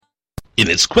In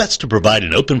its quest to provide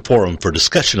an open forum for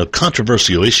discussion of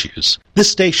controversial issues, this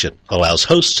station allows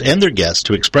hosts and their guests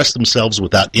to express themselves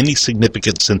without any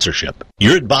significant censorship.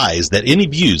 You're advised that any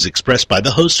views expressed by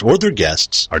the hosts or their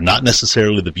guests are not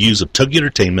necessarily the views of Togi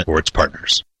Entertainment or its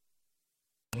partners.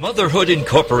 Motherhood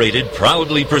Incorporated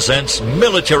proudly presents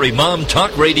Military Mom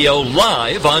Talk Radio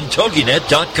live on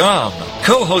TogiNet.com.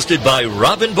 Co-hosted by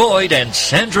Robin Boyd and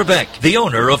Sandra Beck, the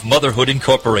owner of Motherhood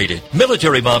Incorporated.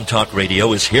 Military Mom Talk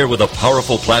Radio is here with a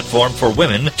powerful platform for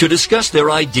women to discuss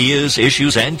their ideas,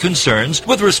 issues, and concerns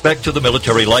with respect to the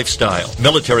military lifestyle.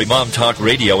 Military Mom Talk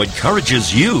Radio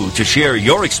encourages you to share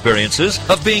your experiences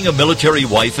of being a military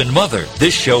wife and mother.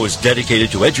 This show is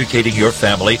dedicated to educating your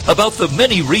family about the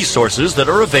many resources that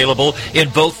are available in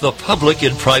both the public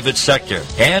and private sector,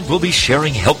 and we'll be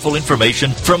sharing helpful information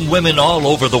from women all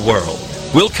over the world.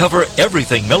 We'll cover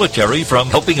everything military, from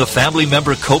helping a family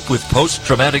member cope with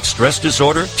post-traumatic stress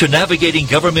disorder, to navigating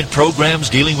government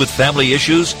programs dealing with family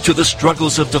issues, to the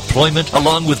struggles of deployment,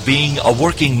 along with being a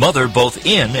working mother both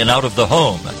in and out of the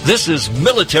home. This is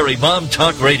Military Mom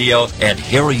Talk Radio, and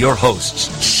here are your hosts,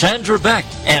 Sandra Beck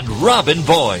and Robin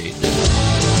Boyd.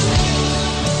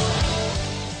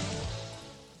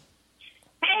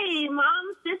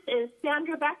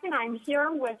 Sandra Beck, and I'm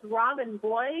here with Robin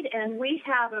Boyd, and we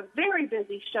have a very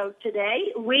busy show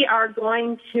today. We are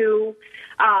going to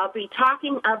be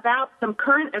talking about some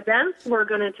current events. We're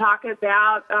going to talk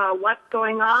about what's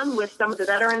going on with some of the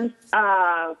veterans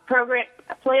program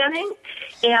planning,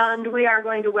 and we are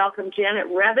going to welcome Janet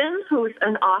Revin, who's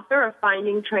an author of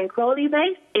Finding Tranquility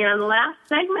Base. And last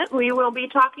segment, we will be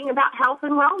talking about health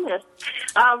and wellness.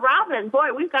 Robin,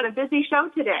 boy, we've got a busy show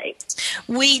today.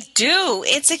 We do.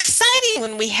 It's exciting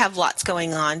when we have lots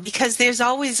going on, because there's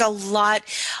always a lot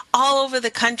all over the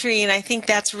country, and I think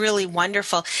that's really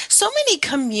wonderful. So many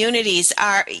communities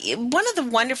are, one of the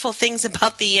wonderful things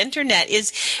about the internet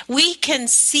is we can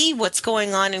see what's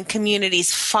going on in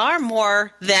communities far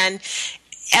more than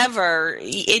ever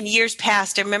in years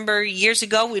past. I remember years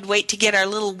ago we'd wait to get our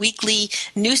little weekly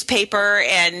newspaper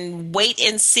and wait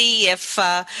and see if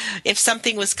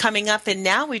something was coming up, and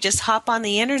now we just hop on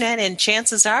the internet and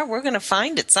chances are we're going to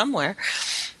find it somewhere.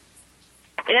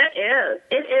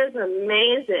 It is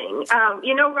amazing.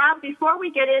 Rob, before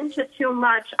we get into too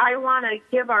much, I want to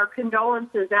give our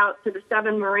condolences out to the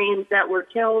 7 Marines that were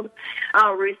killed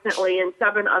recently, and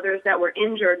 7 others that were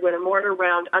injured when a mortar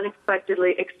round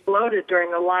unexpectedly exploded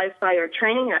during a live fire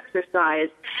training exercise.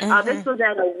 This was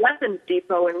at a weapons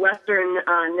depot in western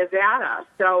Nevada.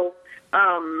 So,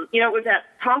 it was at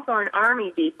Hawthorne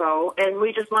Army Depot, and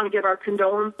we just want to give our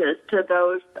condolences to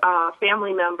those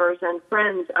family members and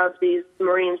friends of these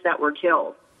Marines that were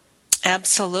killed.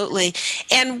 Absolutely.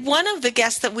 And one of the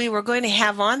guests that we were going to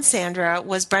have on, Sandra,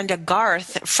 was Brenda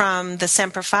Garth from the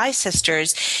Semper Fi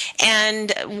Sisters.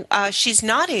 And she's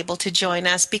not able to join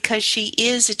us because she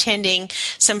is attending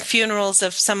some funerals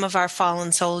of some of our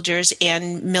fallen soldiers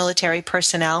and military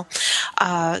personnel.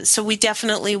 So we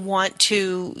definitely want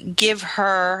to give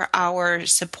her our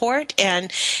support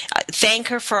and thank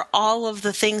her for all of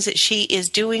the things that she is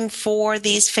doing for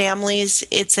these families.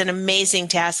 It's an amazing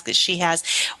task that she has.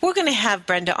 We're going to have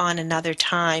Brenda on another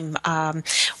time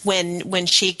when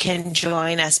she can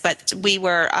join us, but we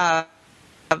were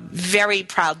very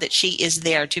proud that she is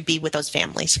there to be with those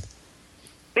families.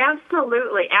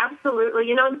 Absolutely. And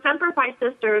Semper Fi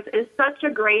Sisters is such a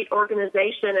great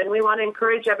organization, and we want to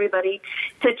encourage everybody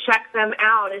to check them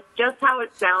out. It's just how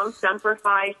it sounds,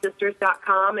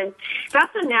 SemperFiSisters.com, and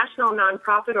that's a national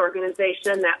nonprofit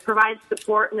organization that provides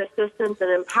support and assistance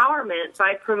and empowerment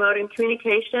by promoting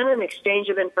communication and exchange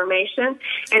of information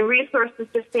and resources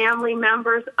to family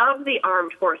members of the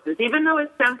armed forces. Even though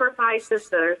it's Semper Fi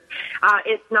Sisters,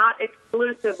 it's not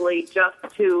exclusively just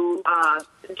to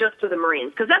the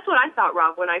Marines, because that's what I thought,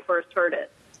 Rob, when I first heard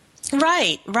it.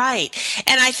 Right.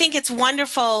 And I think it's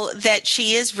wonderful that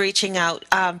she is reaching out.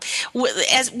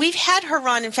 As we've had her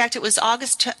on, in fact, it was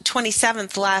August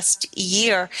 27th last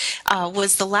year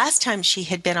was the last time she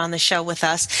had been on the show with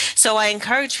us. So I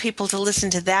encourage people to listen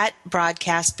to that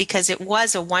broadcast because it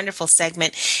was a wonderful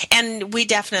segment. And we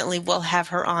definitely will have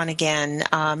her on again,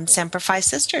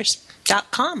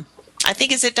 SemperFiSisters.com. I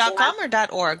think, is it .com or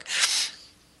 .org?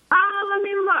 Let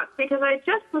me look, because I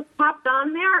just was popped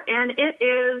on there, and it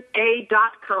is a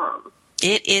 .com.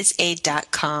 It is a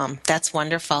 .com. That's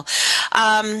wonderful.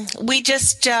 We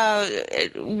just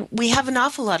we have an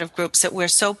awful lot of groups that we're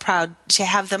so proud to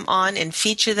have them on and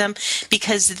feature them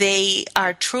because they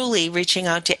are truly reaching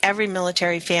out to every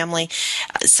military family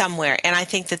somewhere, and I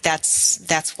think that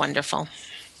that's wonderful.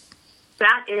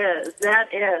 That is.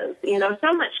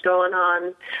 So much going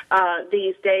on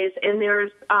these days, and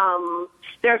there's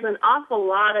an awful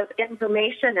lot of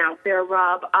information out there,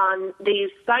 Rob, on these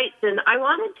sites, and I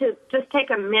wanted to just take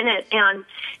a minute and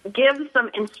give some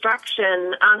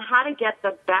instruction on how to get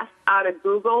the best out of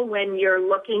Google when you're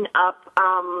looking up,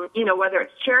 whether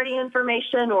it's charity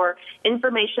information or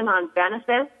information on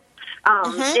benefits.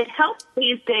 It helps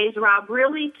these days, Rob,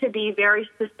 really to be very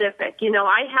specific.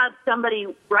 I had somebody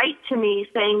write to me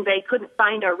saying they couldn't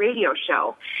find our radio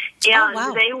show,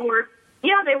 and they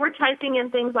were typing in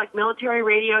things like military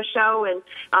radio show and,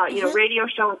 radio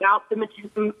show about the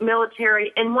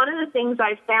military. And one of the things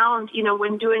I found,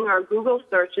 when doing our Google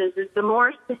searches is the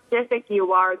more specific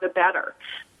you are, the better.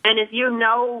 And if you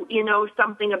know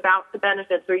something about the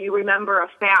benefits or you remember a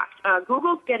fact,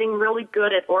 Google's getting really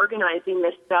good at organizing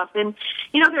this stuff. And,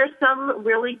 there's some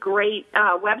really great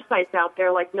websites out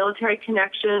there like Military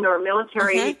Connection or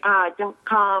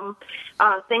military.com,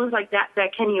 things like that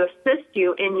can assist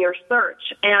you in your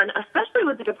search. And especially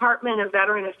with the Department of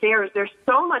Veteran Affairs, there's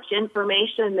so much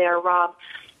information there, Rob.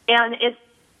 And it's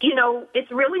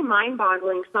really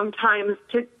mind-boggling sometimes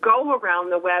to go around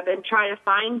the web and try to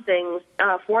find things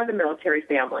for the military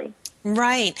family.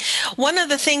 Right. One of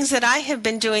the things that I have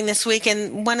been doing this week,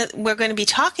 and we're going to be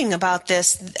talking about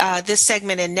this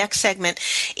segment and next segment,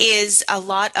 is a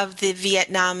lot of the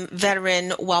Vietnam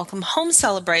Veteran Welcome Home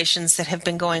celebrations that have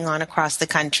been going on across the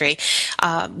country.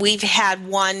 We've had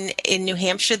one in New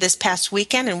Hampshire this past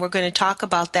weekend, and we're going to talk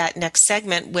about that next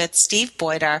segment with Steve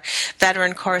Boyd, our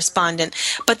veteran correspondent.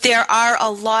 But there are a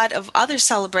lot of other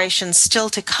celebrations still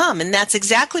to come, and that's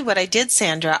exactly what I did,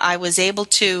 Sandra. I was able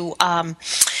to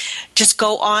just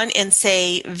go on and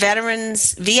say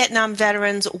Vietnam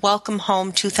Veterans Welcome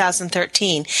Home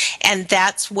 2013. And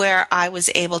that's where I was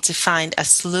able to find a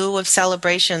slew of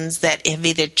celebrations that have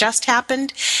either just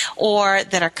happened or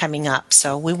that are coming up.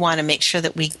 So we want to make sure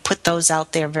that we put those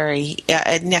out there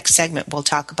next segment we'll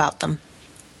talk about them.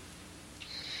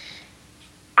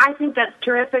 I think that's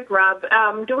terrific, Rob.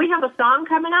 Do we have a song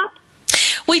coming up?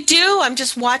 We do. I'm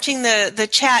just watching the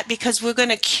chat because we're going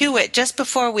to cue it just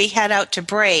before we head out to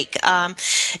break, and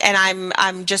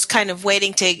I'm just kind of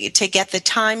waiting to get the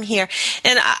time here.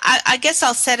 And I guess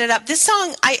I'll set it up. This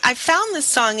song, I found this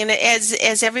song, and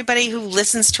as everybody who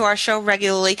listens to our show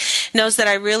regularly knows that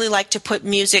I really like to put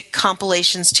music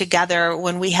compilations together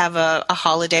when we have a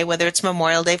holiday, whether it's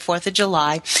Memorial Day, 4th of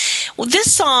July. Well,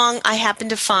 this song I happened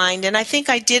to find, and I think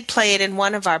I did play it in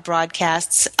one of our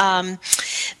broadcasts,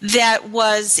 that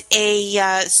was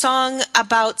a song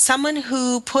about someone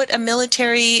who put a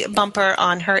military bumper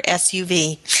on her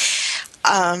SUV.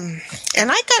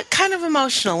 And I got kind of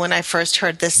emotional when I first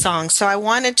heard this song, so I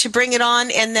wanted to bring it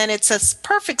on, and then it's a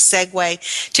perfect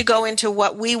segue to go into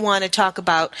what we want to talk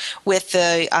about with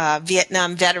the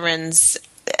Vietnam veterans,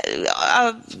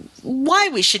 why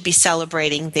we should be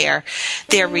celebrating their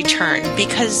return,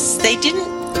 because they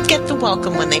didn't get the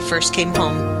welcome when they first came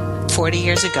home 40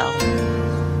 years ago.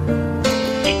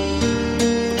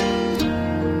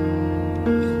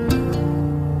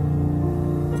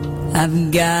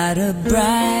 I've got a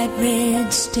bright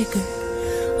red sticker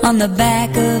on the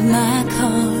back of my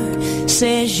car,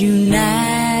 says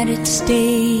United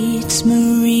States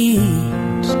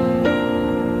Marines.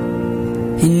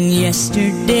 And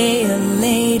yesterday a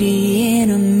lady in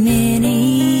a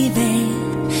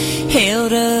minivan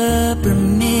held up her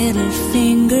middle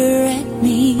finger at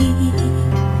me.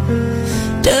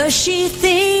 Does she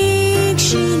think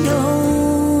she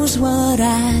knows what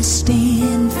I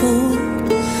stand for?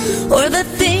 Or the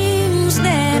things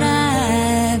that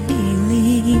I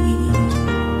believe?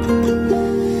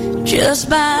 Just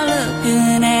by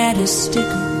looking at a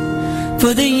sticker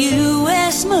for the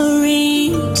U.S.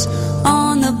 Marines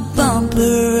on the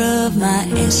bumper of my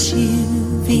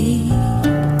SUV.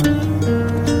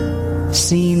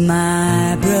 See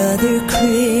my brother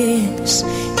Chris,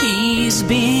 he's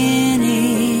been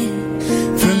in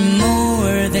for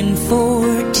more than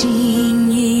 14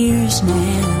 years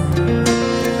now.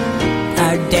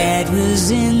 Our dad was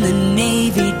in the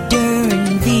Navy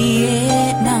during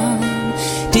Vietnam,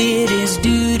 did his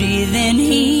duty, then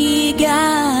he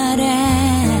got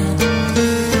out.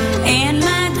 And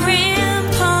my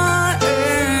grandpa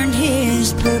earned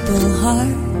his Purple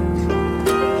Heart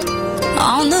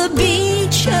on the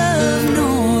beach of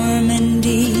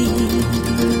Normandy.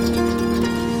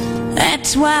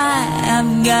 That's why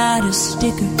I've got a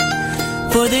sticker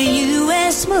for the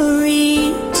U.S.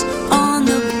 Marines on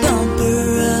the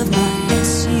bumper of my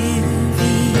SUV.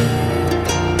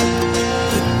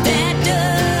 But that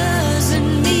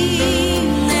doesn't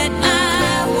mean that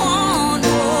I want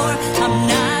war. I'm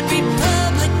not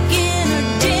Republican or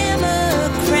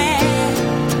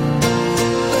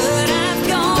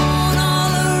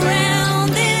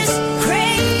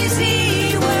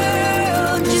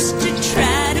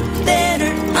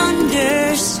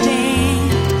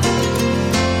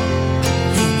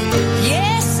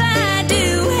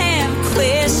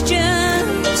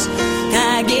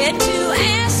forget to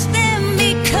ask them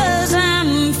because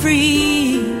I'm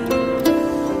free.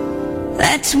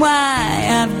 That's why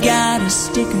I've got a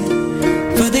sticker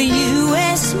for the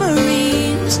U.S.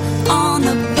 Marines on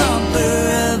the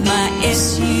bumper of my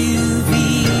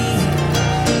SUV.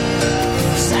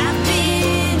 'Cause I've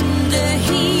been to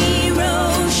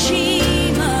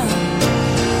Hiroshima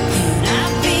and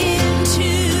I've been to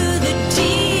the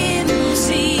DMZ.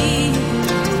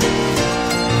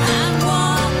 I've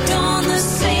walked on the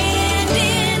sand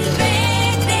in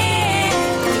Baghdad,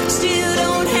 still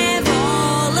don't have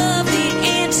all of the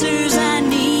answers I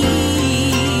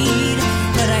need.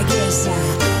 But I guess I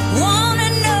wanna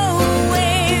know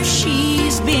where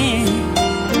she's been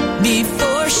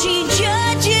before she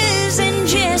judges and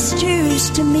gestures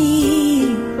to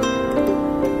me.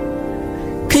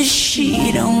 'Cause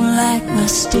she don't like my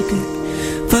sticker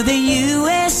for the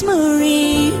U.S.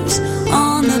 Marines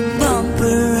on the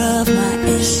bumper of my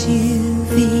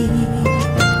SUV.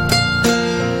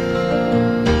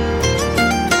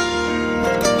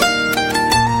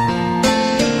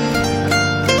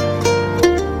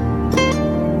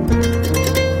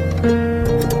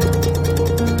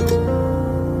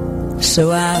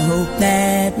 So I hope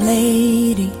that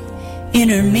lady in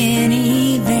her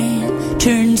minivan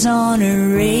turns on her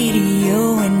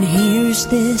radio and hears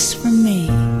this from me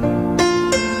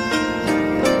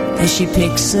as she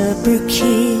picks up her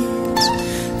kids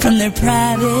from their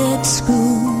private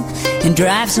school and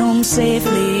drives home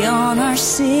safely on our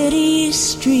city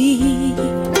streets,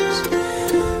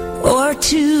 or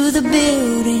to the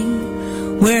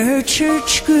building where her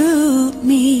church group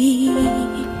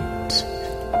meets.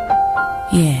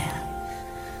 Yeah,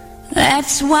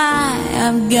 that's why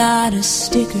I've got a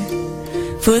sticker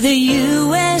for the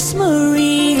U.S.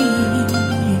 Marines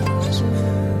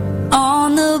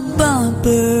on the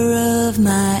bumper of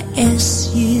my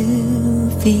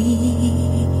SUV.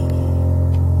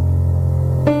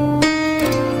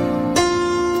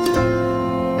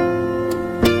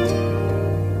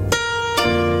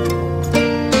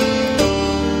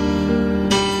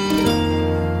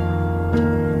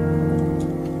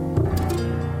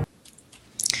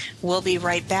 We'll be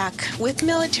right back with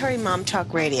Military Mom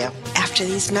Talk Radio after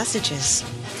these messages.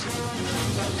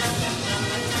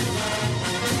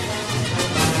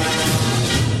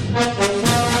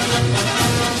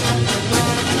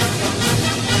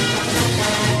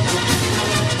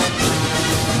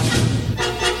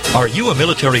 Are you a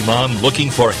military mom looking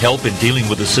for help in dealing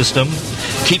with the system?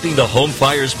 Keeping the home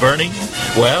fires burning?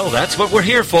 Well, that's what we're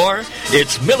here for.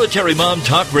 It's Military Mom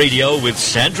Talk Radio with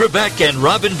Sandra Beck and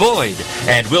Robin Boyd.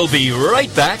 And we'll be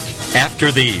right back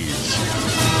after these.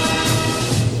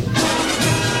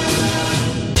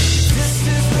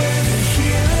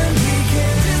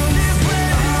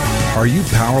 Are you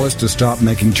powerless to stop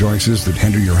making choices that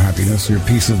hinder your happiness, your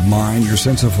peace of mind, your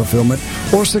sense of fulfillment,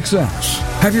 or success?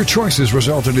 Have your choices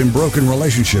resulted in broken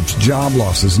relationships, job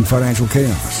losses, and financial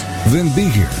chaos? Then be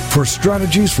here for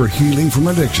Strategies for Healing from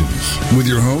Addictions with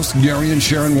your hosts, Gary and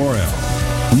Sharon Worrell.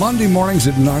 Monday mornings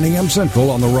at 9 a.m.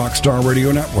 Central on the Rockstar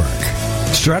Radio Network.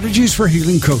 Strategies for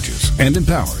Healing coaches and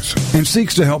empowers and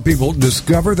seeks to help people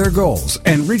discover their goals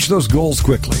and reach those goals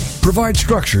quickly. Provide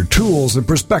structure, tools, and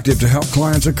perspective to help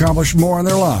clients accomplish more in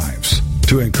their lives.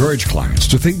 To encourage clients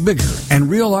to think bigger and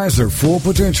realize their full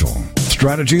potential.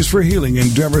 Strategies for Healing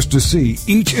endeavors to see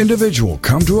each individual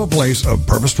come to a place of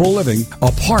purposeful living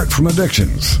apart from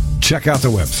addictions. Check out the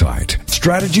website,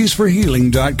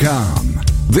 strategiesforhealing.com.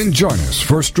 Then join us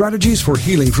for Strategies for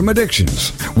Healing from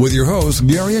Addictions with your hosts,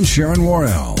 Gary and Sharon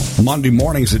Worrell. Monday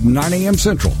mornings at 9 a.m.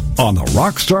 Central on the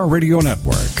Rockstar Radio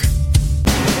Network.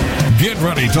 Get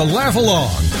ready to laugh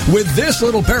along with This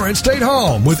Little Parent Stayed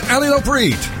Home with Allie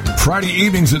Lopreet. Friday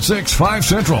evenings at 6, 5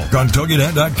 Central on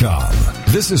TogiNet.com.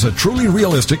 This is a truly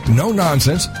realistic,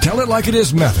 no-nonsense,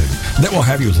 tell-it-like-it-is method that will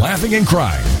have you laughing and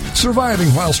crying, surviving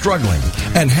while struggling,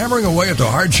 and hammering away at the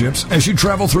hardships as you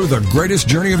travel through the greatest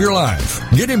journey of your life.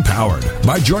 Get empowered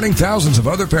by joining thousands of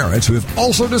other parents who have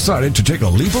also decided to take a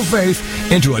leap of faith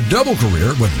into a double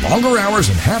career with longer hours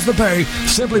and half the pay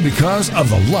simply because of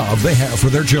the love they have for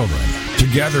their children.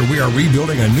 Together, we are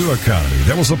rebuilding a new economy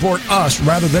that will support us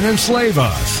rather than enslave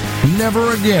us.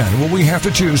 Never again will we have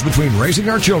to choose between raising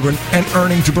our children and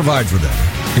earning to provide for them.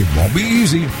 It won't be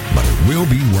easy, but it will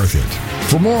be worth it.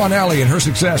 For more on Allie and her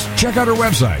success, check out her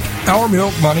website,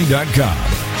 OurMilkMoney.com.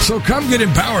 So come get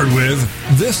empowered with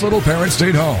This Little Parent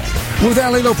Stayed Home with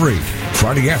Allie Lopreet.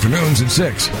 Friday afternoons at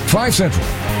 6, 5 Central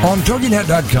on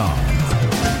TogiNet.com.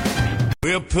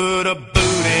 We'll put a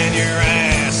boot in your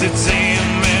ass. It's the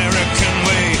American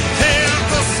way. Hey,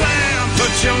 Uncle Sam, put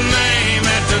your name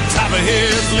at the top of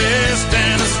his list,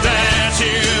 and a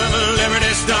statue of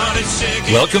Liberty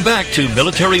Welcome back to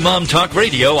Military Mom Talk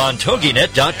Radio on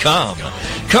TogiNet.com.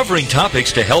 Covering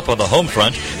topics to help on the home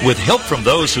front with help from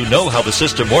those who know how the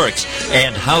system works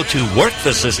and how to work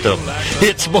the system.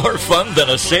 It's more fun than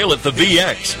a sale at the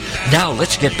BX. Now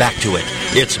let's get back to it.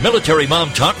 It's Military Mom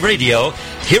Talk Radio.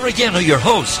 Here again are your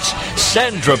hosts,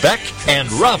 Sandra Beck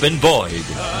and Robin Boyd.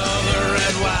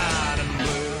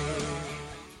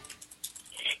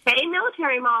 Hey,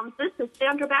 military moms, this is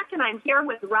Sandra Beck, and I'm here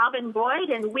with Robin Boyd,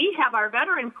 and we have our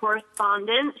veteran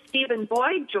correspondent, Stephen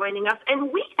Boyd, joining us,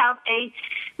 and we have a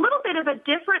little bit of a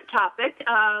different topic.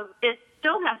 It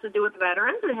still has to do with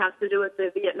veterans. It has to do with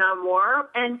the Vietnam War.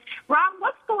 And, Rob,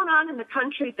 what's going on in the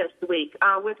country this week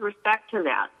with respect to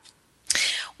that?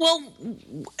 Well,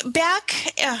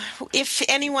 back, if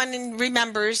anyone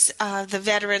remembers the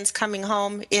veterans coming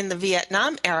home in the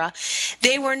Vietnam era,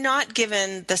 they were not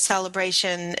given the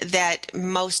celebration that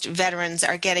most veterans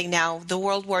are getting now. The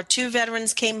World War II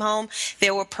veterans came home,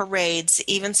 there were parades.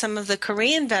 Even some of the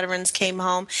Korean veterans came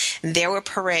home, there were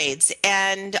parades.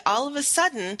 And all of a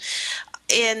sudden,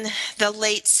 in the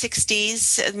late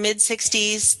 60s,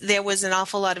 mid-60s, there was an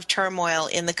awful lot of turmoil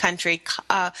in the country,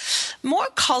 more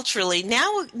culturally.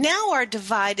 Now our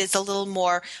divide is a little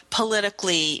more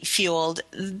politically fueled.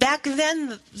 Back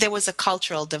then, there was a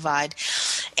cultural divide.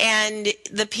 And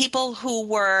the people who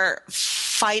were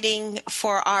fighting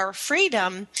for our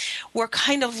freedom were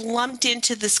kind of lumped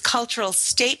into this cultural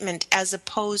statement as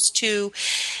opposed to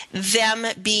them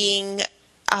being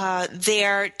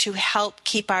there to help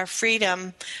keep our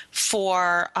freedom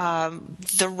for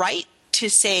the right to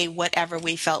say whatever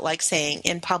we felt like saying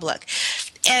in public.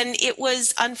 And it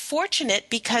was unfortunate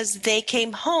because they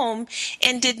came home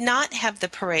and did not have the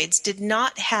parades, did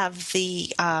not have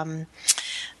the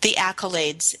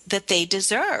accolades that they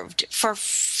deserved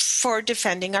for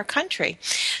defending our country.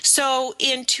 So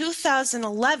in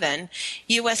 2011,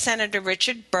 U.S. Senator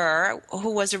Richard Burr, who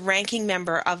was a ranking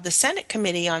member of the Senate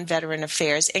Committee on Veteran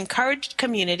Affairs, encouraged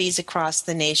communities across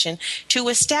the nation to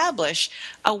establish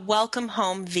a Welcome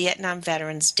Home Vietnam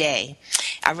Veterans Day.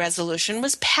 A resolution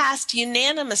was passed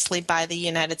unanimously by the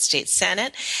United States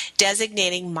Senate,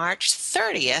 designating March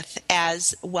 30th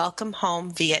as Welcome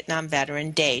Home Vietnam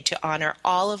Veteran Day to honor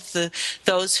all of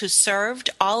those who served,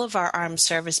 all of our armed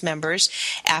service members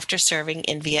after serving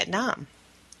in Vietnam.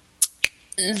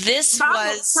 This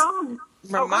was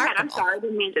remarkable. Go ahead. I'm sorry, I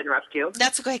didn't mean to interrupt you.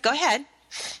 That's okay. Go ahead.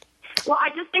 Well, I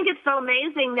just think it's so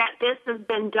amazing that this has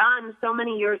been done so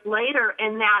many years later,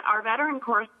 and that our veteran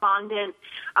correspondent,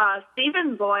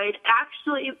 Stephen Boyd,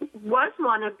 actually was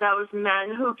one of those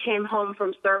men who came home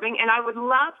from serving, and I would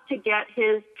love to get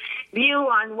his view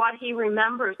on what he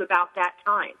remembers about that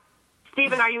time.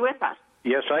 Stephen, are you with us?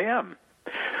 Yes, I am.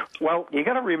 Well, you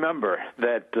got to remember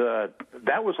that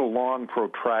that was a long,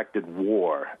 protracted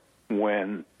war.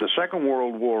 When the Second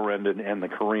World War ended and the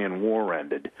Korean War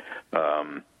ended,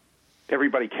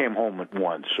 everybody came home at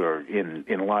once or in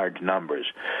large numbers.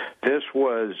 This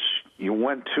was, you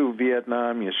went to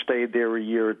Vietnam, you stayed there a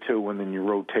year or two, and then you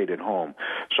rotated home.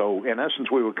 So, in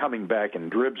essence, we were coming back in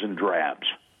dribs and drabs.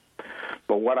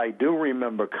 But what I do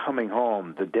remember coming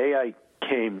home, the day I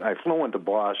flew into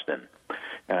Boston,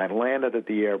 and I landed at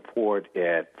the airport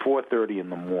at 4:30 in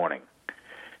the morning.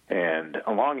 And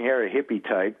a long-haired hippie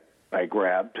type, I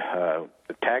grabbed a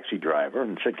taxi driver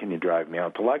and said, "Can you drive me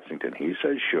out to Lexington?" He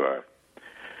said, "Sure."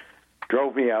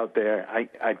 Drove me out there.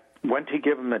 I went to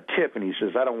give him a tip, and he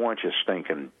says, "I don't want your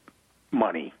stinking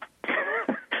money."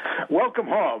 Welcome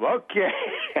home. Okay.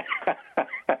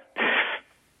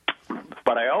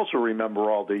 But I also remember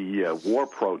all the war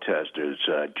protesters,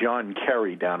 John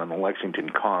Kerry down in the Lexington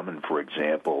Common, for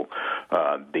example,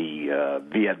 the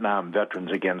Vietnam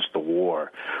Veterans Against the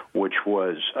War, which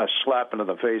was a slap into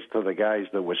the face to the guys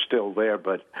that were still there,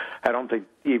 but I don't think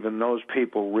even those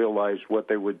people realized what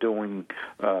they were doing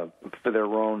for their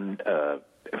own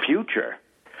future.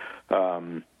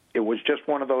 It was just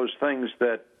one of those things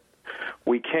that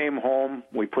we came home,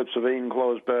 we put civilian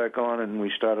clothes back on, and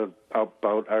we started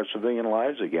about our civilian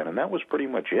lives again, and that was pretty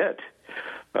much it.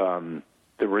 The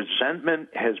resentment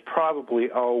has probably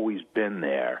always been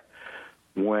there.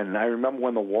 I remember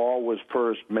when the wall was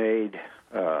first made,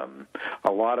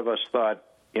 a lot of us thought,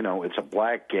 it's a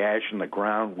black gash in the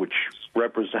ground, which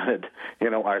represented,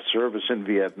 our service in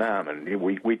Vietnam, and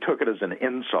we took it as an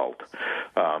insult.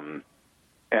 And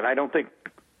I don't think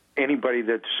anybody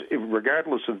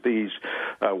regardless of these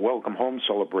welcome home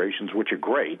celebrations, which are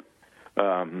great,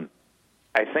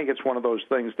 I think it's one of those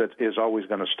things that is always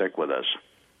going to stick with us.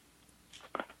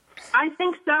 I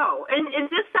think so. And is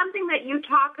this something that you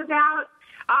talk about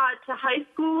to high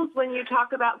schools when you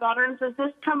talk about veterans? Does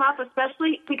this come up,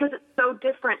 especially because it's so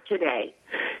different today?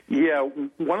 Yeah,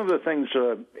 one of the things,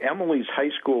 Emily's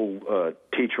high school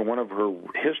teacher, one of her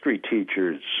history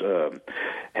teachers,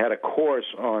 had a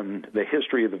course on the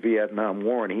history of the Vietnam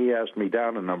War, and he asked me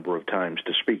down a number of times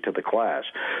to speak to the class.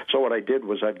 So what I did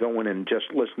was I'd go in and just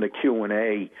listen to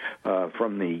Q&A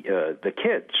from the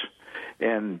kids,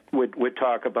 and we'd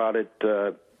talk about it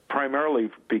primarily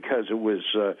because it was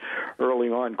early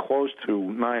on close to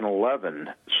 9/11,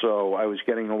 so I was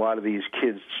getting a lot of these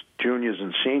kids, juniors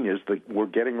and seniors, that were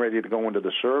getting ready to go into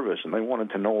the service, and they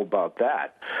wanted to know about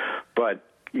that. But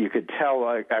you could tell,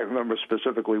 I remember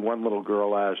specifically one little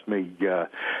girl asked me,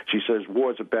 she says,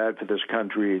 wars are bad for this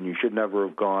country, and you should never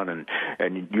have gone,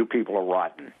 and you people are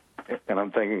rotten. And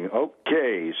I'm thinking,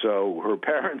 okay, so her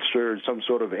parents are some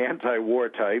sort of anti-war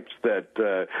types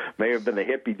that may have been the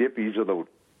hippy-dippies of the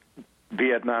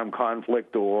Vietnam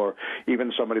conflict, or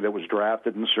even somebody that was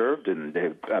drafted and served, and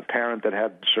a parent that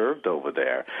had served over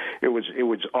there. It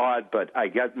was odd, but I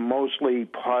got mostly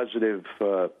positive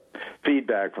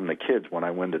feedback from the kids when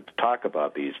I went to talk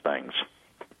about these things.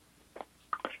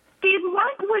 Steve,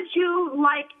 what would you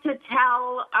like to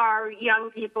tell our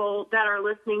young people that are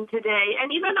listening today,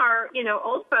 and even our,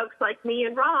 old folks like me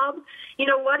and Rob,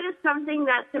 what is something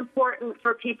that's important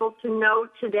for people to know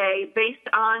today based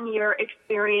on your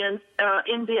experience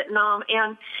in Vietnam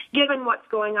and given what's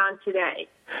going on today?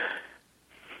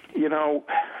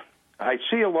 I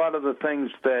see a lot of the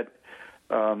things that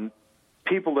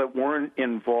people that weren't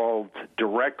involved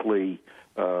directly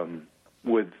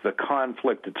with the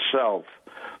conflict itself,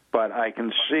 but I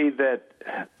can see that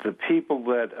the people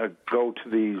that go to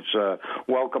these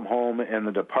welcome home and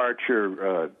the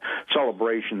departure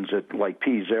celebrations at, like,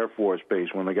 Pease Air Force Base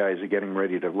when the guys are getting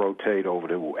ready to rotate over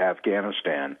to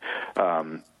Afghanistan,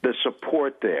 the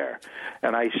support there.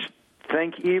 And I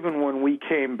think even when we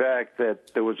came back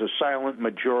that there was a silent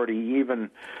majority,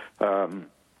 even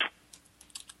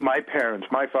my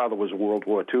father was a World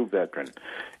War II veteran,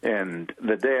 and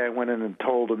the day I went in and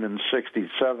told him in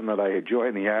 '67 that I had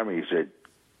joined the Army, he said,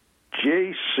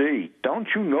 JC, don't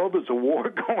you know there's a war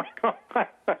going on?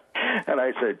 And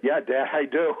I said, yeah, Dad, I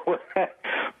do.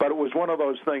 But it was one of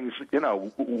those things,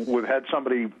 we've had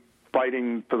somebody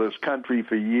fighting for this country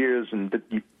for years and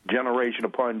generation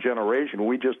upon generation.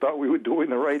 We just thought we were doing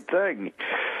the right thing.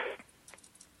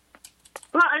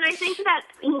 Well, and I think that,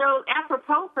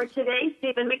 apropos for today,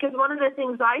 Stephen, because one of the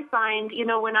things I find,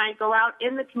 when I go out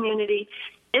in the community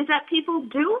is that people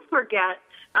do forget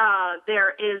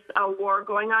there is a war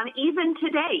going on, even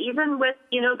today, even with,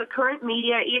 the current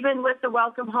media, even with the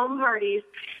welcome home parties,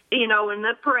 and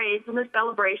the parades and the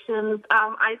celebrations.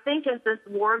 I think as this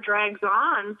war drags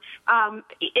on,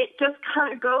 it just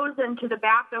kind of goes into the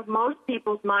back of most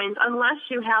people's minds, unless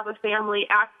you have a family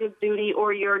active duty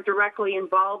or you're directly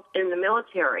involved in the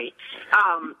military.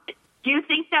 Do you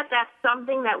think that that's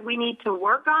something that we need to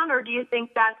work on, or do you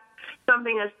think that's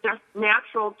something that's just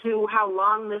natural to how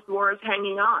long this war is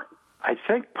hanging on? I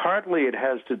think partly it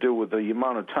has to do with the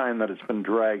amount of time that it's been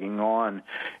dragging on,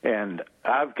 and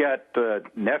I've got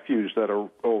nephews that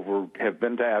have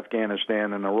been to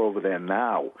Afghanistan and are over there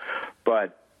now,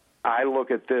 but I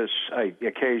look at this,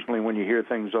 occasionally when you hear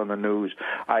things on the news,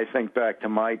 I think back to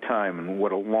my time and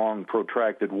what a long,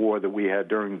 protracted war that we had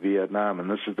during Vietnam, and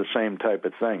this is the same type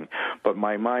of thing. But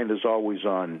my mind is always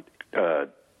on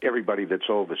everybody that's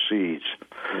overseas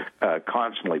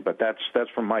constantly. But that's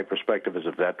from my perspective as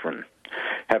a veteran,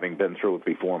 having been through it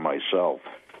before myself.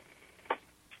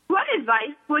 What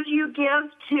advice would you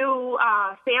give to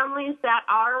families that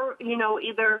are,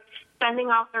 either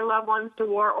sending off their loved ones to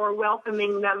war or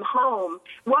welcoming them home?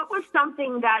 What was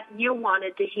something that you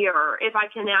wanted to hear, if I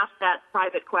can ask that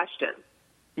private question?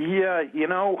 Yeah,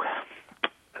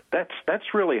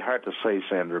 that's really hard to say,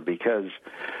 Sandra, because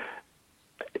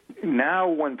now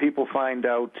when people find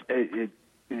out,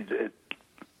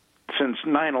 since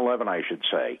 9/11, I should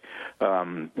say,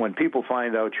 when people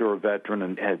find out you're a veteran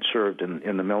and had served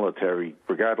in the military,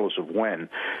 regardless of when,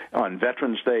 on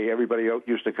Veterans Day, everybody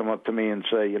used to come up to me and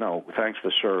say, thanks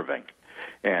for serving.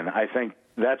 And I think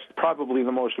that's probably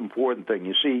the most important thing.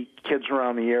 You see kids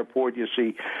around the airport, you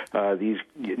see these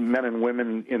men and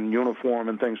women in uniform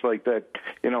and things like that,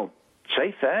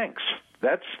 say thanks.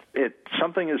 That's it.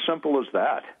 Something as simple as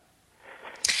that.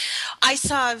 I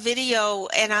saw a video,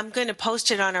 and I'm going to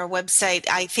post it on our website.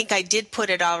 I think I did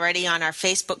put it already on our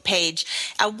Facebook page.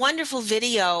 A wonderful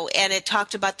video, and it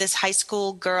talked about this high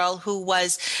school girl who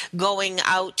was going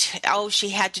out. Oh, she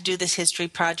had to do this history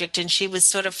project, and she was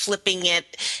sort of flipping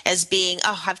it as being,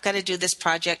 I've got to do this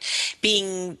project,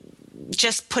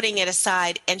 just putting it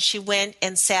aside. And she went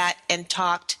and sat and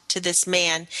talked to this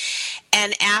man.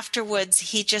 And afterwards,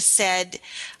 he just said,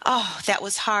 "Oh, that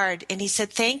was hard." And he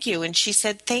said, "Thank you." And she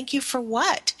said, "Thank you for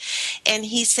what?" And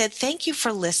he said, "Thank you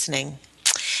for listening."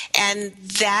 And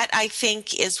that, I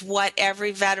think, is what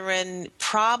every veteran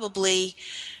probably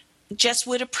just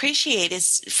would appreciate,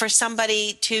 is for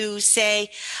somebody to say,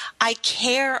 "I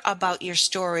care about your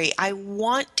story. I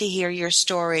want to hear your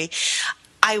story.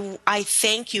 I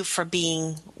thank you for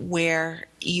being where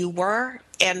you were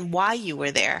and why you were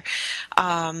there."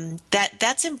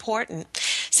 That's important.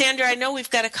 Sandra, I know we've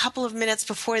got a couple of minutes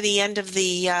before the end of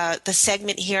the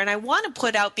segment here, and I want to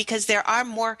put out, because there are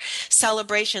more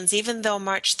celebrations, even though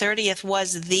March 30th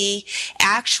was the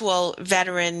actual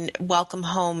Vietnam Veteran Welcome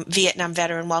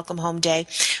Home Day.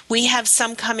 We have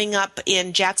some coming up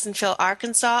in Jacksonville,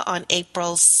 Arkansas on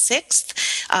April 6th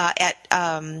at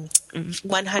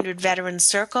 100 Veterans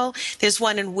Circle. There's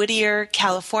one in Whittier,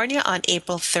 California on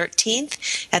April 13th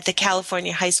at the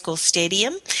California High School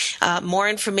Stadium. More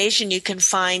information you can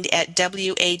find at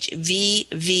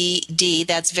WHVVD,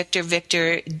 that's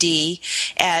Victor D,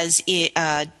 as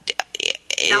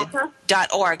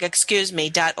 .org.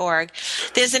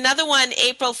 There's another one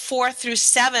April 4th through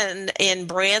 7 in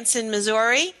Branson,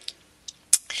 Missouri.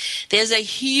 There's a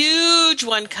huge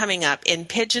one coming up in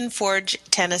Pigeon Forge,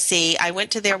 Tennessee. I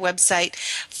went to their website.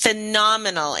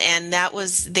 Phenomenal. And that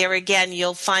was there again.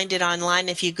 You'll find it online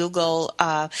if you Google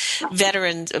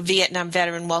Vietnam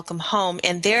Veteran Welcome Home.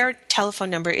 And their telephone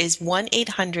number is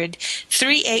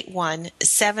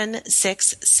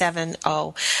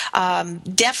 1-800-381-7670.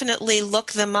 Definitely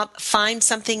look them up. Find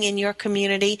something in your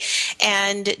community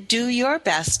and do your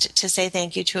best to say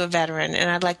thank you to a veteran. And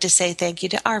I'd like to say thank you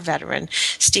to our veteran,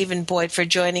 Stephen Boyd, for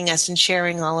joining us and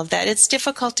sharing all of that. It's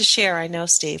difficult to share, I know,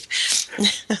 Steve.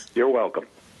 You're welcome.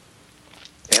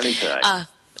 Anytime.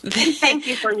 Thank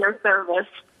you for your service.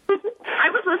 I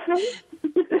was listening.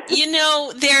 You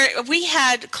know, we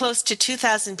had close to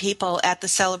 2,000 people at the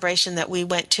celebration that we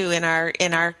went to in our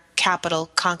capital,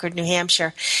 Concord, New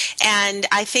Hampshire. And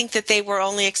I think that they were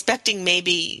only expecting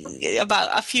maybe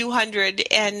about a few hundred,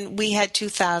 and we had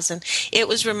 2,000. It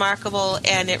was remarkable,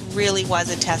 and it really was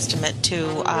a testament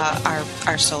to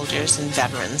our soldiers and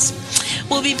veterans.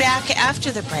 We'll be back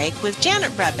after the break with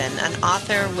Janet Redman, an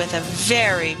author with a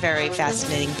very, very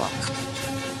fascinating book.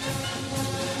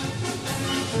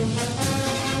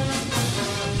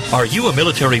 Are you a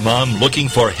military mom looking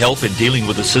for help in dealing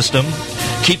with the system?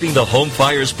 Keeping the home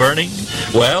fires burning?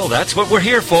 Well, that's what we're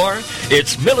here for.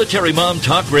 It's Military Mom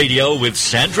Talk Radio with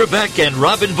Sandra Beck and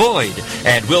Robin Boyd.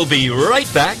 And we'll be right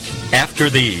back after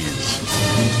these.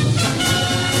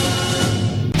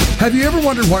 Have you ever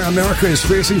wondered why America is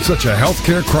facing such a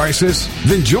healthcare crisis?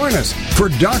 Then join us for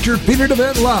Dr. Peter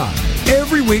DeVette Live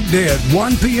every weekday at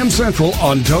 1 p.m. Central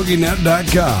on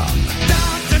TogiNet.com.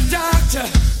 Doctor,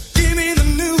 give me the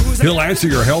news. He'll answer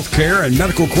your health care and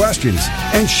medical questions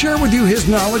and share with you his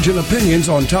knowledge and opinions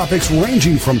on topics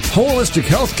ranging from holistic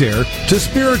health care to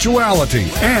spirituality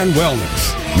and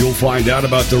wellness. You'll find out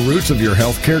about the roots of your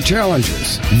health care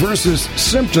challenges versus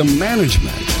symptom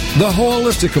management, the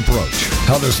holistic approach,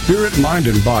 how the spirit, mind,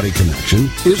 and body connection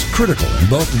is critical in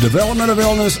both the development of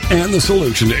illness and the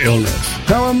solution to illness,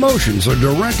 how emotions are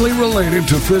directly related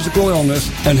to physical illness,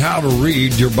 and how to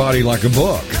read your body like a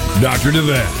book. Dr.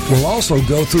 DeVette will also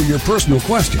go through your personal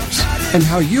questions and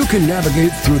how you can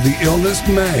navigate through the illness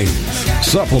maze.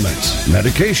 Supplements,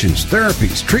 medications,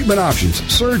 therapies, treatment options,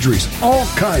 surgeries, all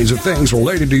kinds of things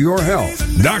related to your health.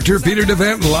 Dr. Peter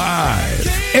DeVette Live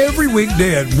every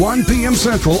weekday at 1 p.m.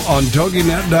 Central on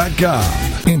TogiNet.com.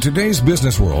 In today's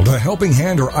business world, a helping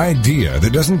hand or idea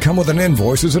that doesn't come with an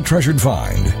invoice is a treasured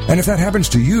find. And if that happens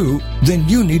to you, then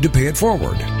you need to pay it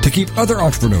forward to keep other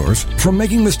entrepreneurs from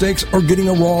making mistakes or getting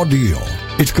a raw deal.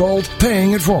 It's called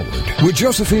Paying It Forward with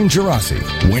Josephine Gerasi,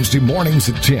 Wednesday mornings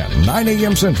at 10, 9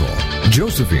 a.m. Central.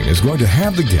 Josephine is going to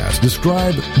have the guests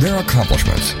describe their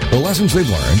accomplishments, the lessons they've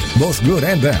learned, both good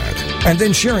and bad, and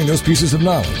then sharing those pieces of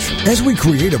knowledge as we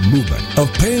create a movement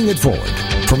of paying it forward.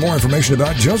 For more information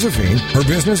about Josephine, her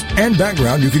business, and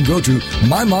background, you can go to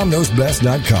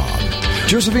mymomknowsbest.com.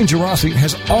 Josephine Gerasi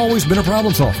has always been a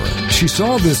problem solver. She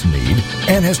saw this need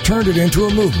and has turned it into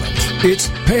a movement. It's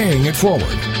Paying It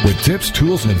Forward with tips,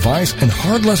 tools, and advice and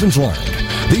hard lessons learned.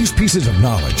 These pieces of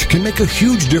knowledge can make a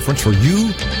huge difference for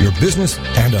you, your business,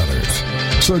 and others.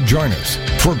 So join us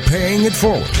for Paying It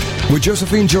Forward with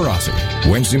Josephine Gerasi,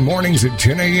 Wednesday mornings at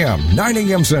 10 a.m., 9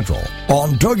 a.m. Central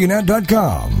on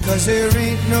TogiNet.com. 'Cause there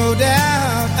ain't no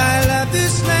doubt I love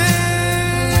this land.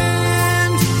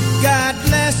 God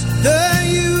bless the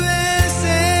USA.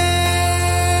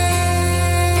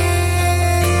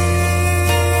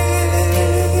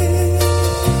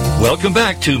 Welcome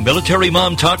back to Military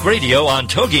Mom Talk Radio on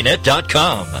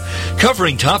TogiNet.com,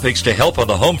 covering topics to help on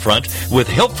the home front with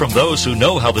help from those who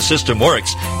know how the system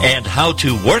works and how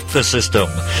to work the system.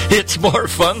 It's more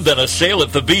fun than a sale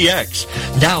at the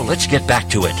BX. Now let's get back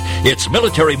to it. It's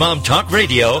Military Mom Talk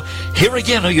Radio. Here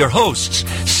again are your hosts,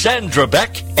 Sandra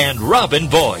Beck and Robin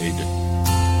Boyd.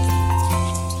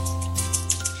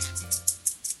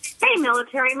 Hey,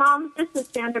 Military Moms, this is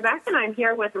Sandra Beck, and I'm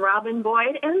here with Robin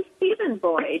Boyd and Stephen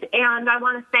Boyd. And I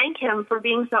want to thank him for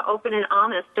being so open and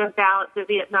honest about the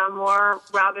Vietnam War.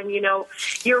 Robin, you know,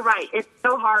 you're right. It's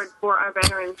so hard for our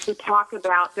veterans to talk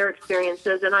about their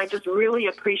experiences, and I just really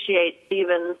appreciate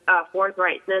Stephen's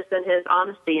forthrightness and his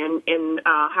honesty in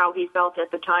how he felt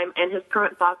at the time and his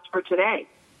current thoughts for today.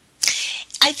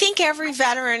 I think every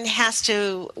veteran has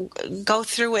to go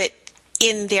through it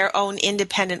in their own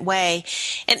independent way.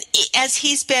 And as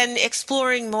he's been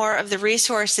exploring more of the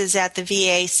resources at the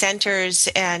VA centers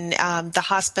and the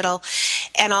hospital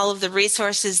and all of the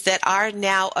resources that are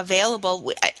now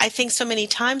available, I think so many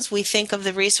times we think of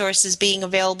the resources being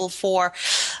available for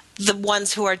the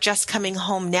ones who are just coming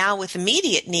home now with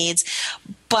immediate needs.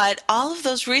 But all of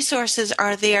those resources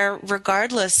are there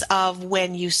regardless of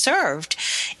when you served.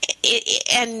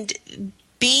 And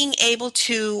being able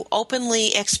to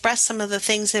openly express some of the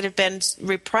things that have been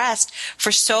repressed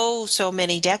for so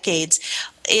many decades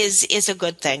is a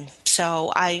good thing.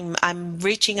 So I'm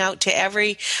reaching out to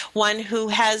everyone who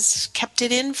has kept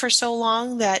it in for so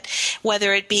long, that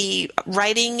whether it be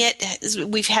writing it,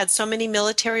 we've had so many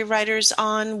military writers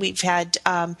on, we've had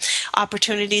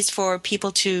opportunities for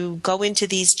people to go into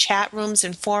these chat rooms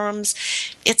and forums.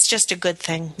 It's just a good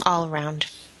thing all around.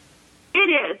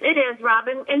 It is,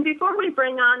 Robin. And before we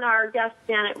bring on our guest,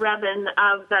 Janet Rebin,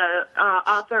 of the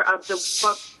author of the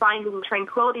book Finding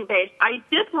Tranquility Base, I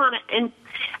did want to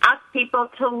ask people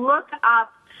to look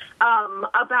up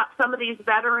about some of these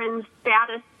veteran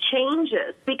status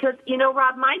changes. Because, you know,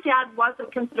 Rob, my dad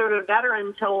wasn't considered a veteran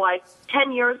until like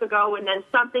 10 years ago, and then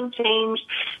something changed,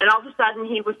 and all of a sudden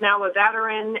he was now a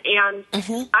veteran. And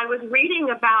I was reading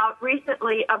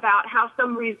recently about how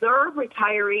some reserve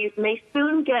retirees may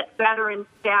soon get veteran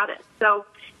status. So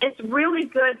it's really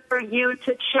good for you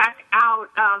to check out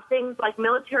things like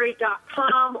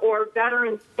military.com or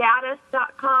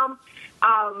veteranstatus.com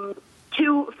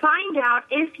to find out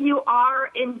if you are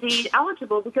indeed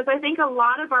eligible, because I think a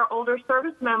lot of our older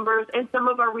service members and some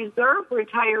of our reserve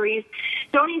retirees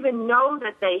don't even know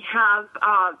that they have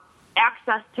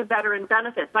access to veteran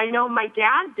benefits. I know my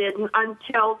dad didn't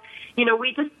until, you know,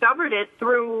 we discovered it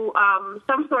through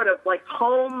some sort of like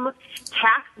home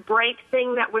tax break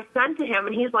thing that was sent to him.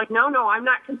 And he's like, no, I'm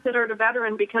not considered a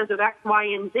veteran because of X, Y,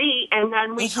 and Z. And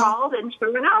then we called, and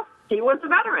sure enough, he was a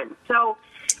veteran. So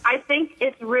I think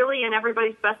it's really in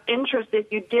everybody's best interest,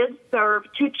 if you did serve,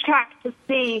 to check to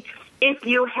see if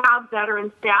you have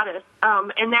veteran status.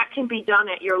 And that can be done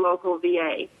at your local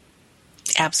VA.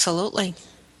 Absolutely.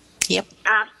 Yep.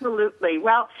 Absolutely.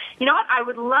 Well, you know what? I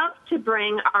would love to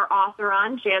bring our author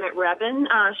on, Janet Rebin.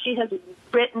 She has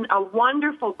written a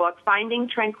wonderful book, Finding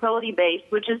Tranquility Base,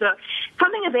 which is a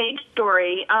coming-of-age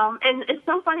story. And it's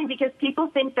so funny because people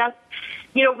think that's,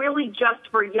 you know, really just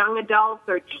for young adults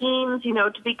or teens, you know,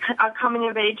 to be a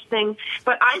coming-of-age thing.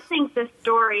 But I think this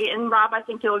story, and Rob, I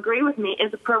think you'll agree with me,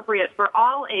 is appropriate for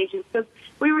all ages, because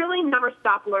we really never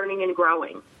stop learning and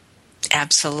growing.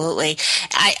 Absolutely.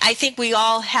 I think we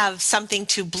all have something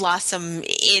to blossom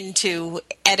into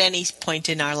at any point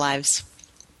in our lives.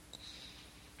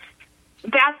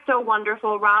 That's so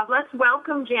wonderful, Rob. Let's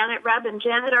welcome Janet Rebin.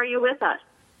 Janet, are you with us?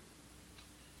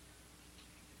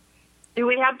 Do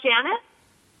we have Janet?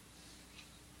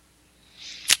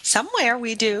 Somewhere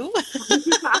we do.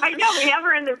 I know, we have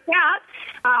her in the chat.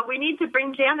 We need to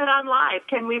bring Janet on live.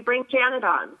 Can we bring Janet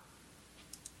on?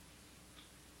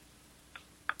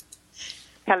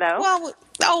 Hello?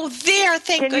 Well, there.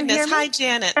 Thank goodness. Hi,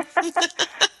 Janet. I'm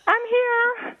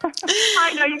here.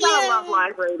 I know, you gotta love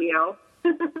live radio.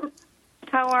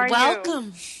 How are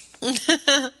Welcome.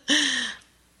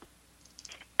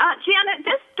 Janet,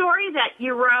 this story that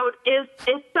you wrote is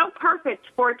so perfect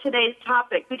for today's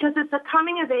topic, because it's a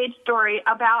coming-of-age story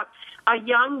about a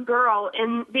young girl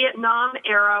in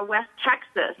Vietnam-era West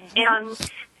Texas. And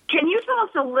can you tell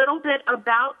us a little bit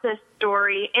about this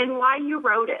story and why you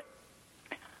wrote it?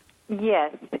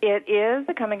 Yes, it is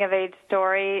a coming-of-age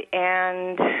story,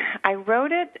 and I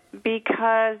wrote it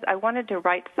because I wanted to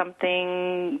write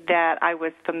something that I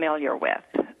was familiar with.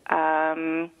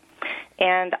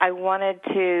 And I wanted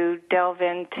to delve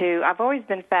into, I've always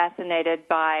been fascinated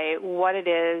by what it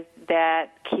is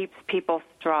that keeps people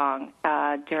strong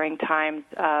during times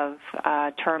of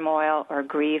turmoil or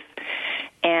grief.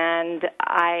 and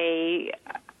I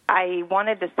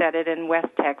wanted to set it in West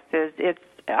Texas. It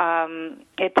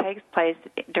takes place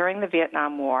during the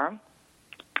Vietnam War,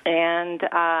 and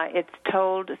it's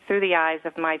told through the eyes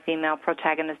of my female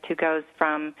protagonist, who goes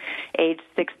from age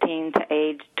 16 to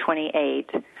age 28.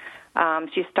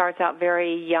 She starts out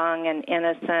very young and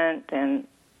innocent and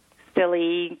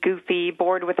silly, goofy,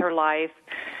 bored with her life,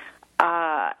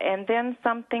 and then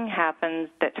something happens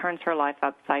that turns her life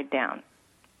upside down.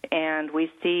 And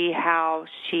we see how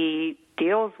she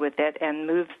deals with it and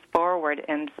moves forward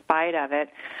in spite of it.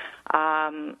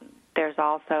 There's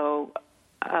also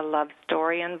a love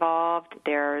story involved.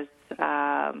 There's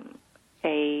a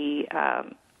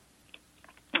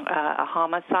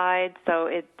homicide. So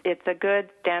it's a good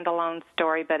standalone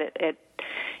story, but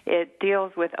it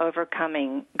deals with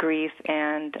overcoming grief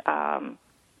and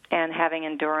having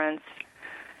endurance.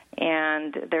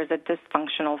 And there's a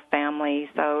dysfunctional family.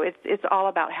 So it's all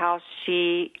about how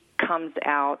she comes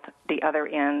out the other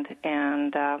end.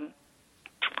 And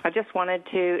I just wanted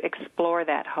to explore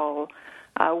that whole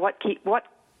what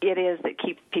it is that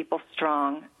keeps people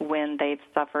strong when they've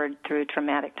suffered through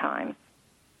traumatic times.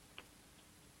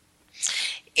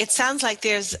 It sounds like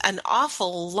there's an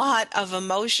awful lot of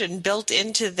emotion built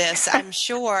into this, I'm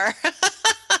sure.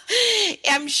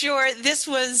 I'm sure this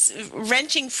was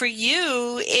wrenching for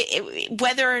you,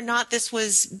 whether or not this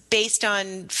was based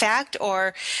on fact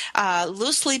or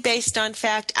loosely based on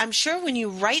fact. I'm sure when you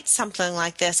write something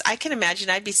like this, I can imagine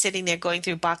I'd be sitting there going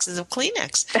through boxes of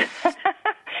Kleenex.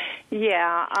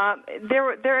 Yeah, I've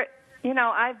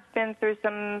been through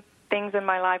some things in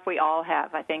my life. We all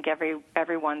have. I think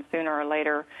everyone sooner or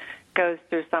later goes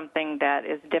through something that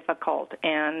is difficult,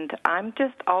 and I'm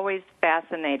just always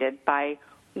fascinated by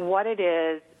what it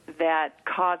is that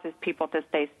causes people to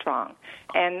stay strong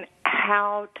and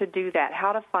how to do that,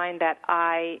 how to find that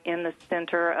eye in the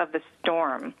center of the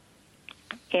storm.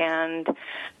 And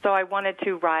so I wanted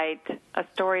to write a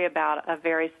story about a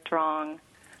very strong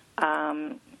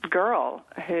girl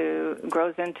who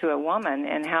grows into a woman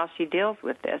and how she deals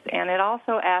with this. And it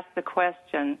also asks the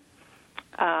question,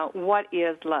 what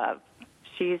is love?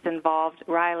 She's involved,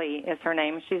 Riley is her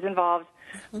name, she's involved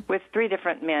with 3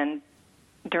 different men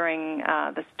during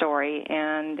the story,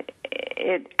 and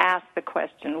it asks the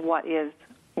question, what is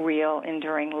real,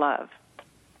 enduring love?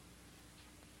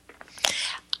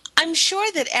 I'm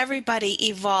sure that everybody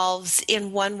evolves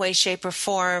in one way, shape, or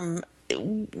form.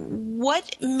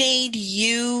 What made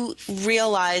you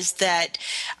realize that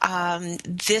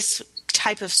this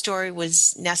type of story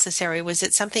was necessary? Was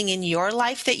it something in your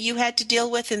life that you had to deal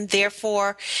with, and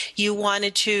therefore you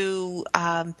wanted to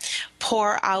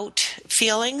pour out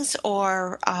feelings,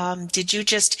 or did you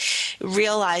just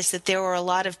realize that there were a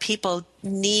lot of people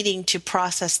needing to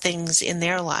process things in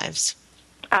their lives?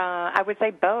 I would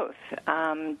say both.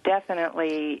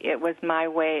 Definitely it was my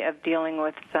way of dealing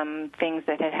with some things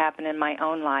that had happened in my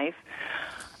own life.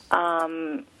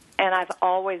 And I've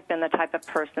always been the type of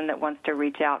person that wants to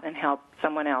reach out and help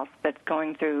someone else that's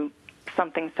going through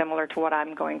something similar to what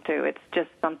I'm going through. It's just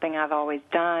something I've always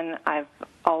done. I've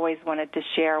always wanted to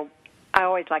share. I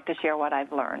always like to share what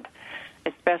I've learned,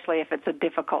 especially if it's a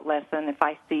difficult lesson. If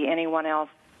I see anyone else,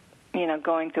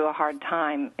 going through a hard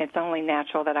time, it's only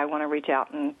natural that I want to reach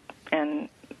out and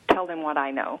tell them what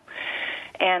I know.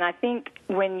 And I think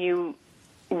when you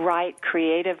write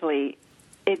creatively,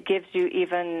 it gives you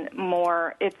even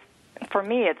more. For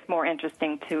me, it's more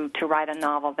interesting to write a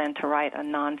novel than to write a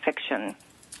nonfiction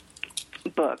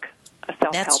book, a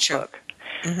self-help book,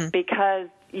 because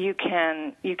you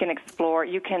can explore,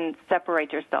 you can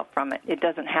separate yourself from it. It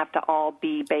doesn't have to all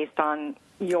be based on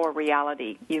your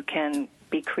reality. You can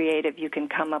be creative. You can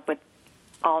come up with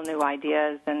all new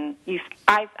ideas, and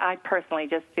I personally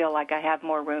just feel like I have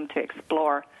more room to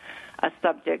explore a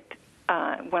subject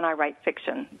when I write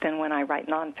fiction than when I write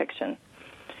nonfiction.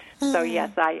 So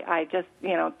yes, I just,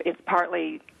 it's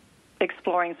partly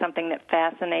exploring something that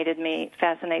fascinates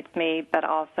me, but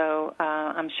also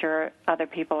I'm sure other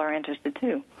people are interested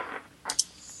too.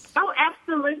 Oh,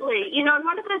 absolutely. And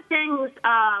one of the things,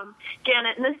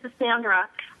 Janet, and this is Sandra,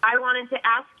 I wanted to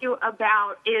ask you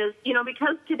about is,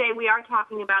 because today we are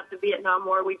talking about the Vietnam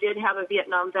War, we did have a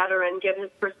Vietnam veteran give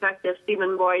his perspective,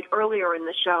 Stephen Boyd, earlier in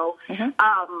the show.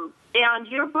 And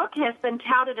your book has been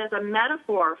touted as a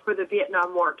metaphor for the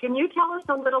Vietnam War. Can you tell us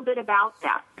a little bit about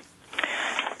that?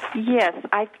 Yes,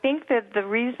 I think that the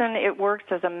reason it works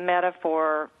as a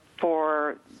metaphor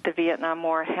for the Vietnam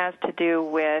War has to do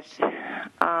with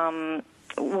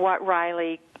what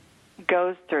Riley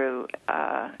goes through.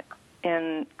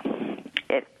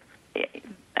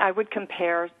 I would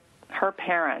compare her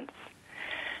parents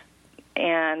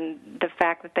and the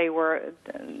fact that they were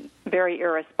very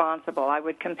irresponsible. I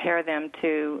would compare them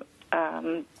to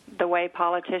the way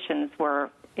politicians were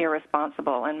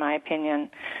irresponsible, in my opinion,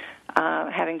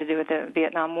 having to do with the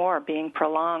Vietnam War being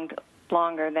prolonged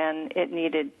longer than it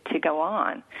needed to go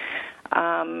on.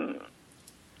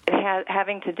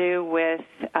 Having to do with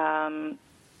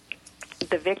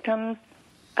the victims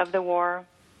of the war.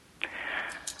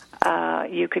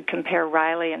 You could compare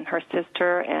Riley and her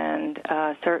sister and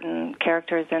certain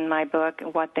characters in my book,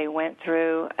 what they went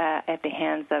through at the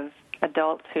hands of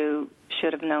adults who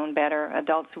should have known better,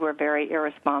 adults who were very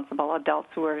irresponsible, adults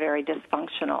who were very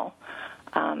dysfunctional.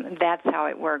 That's how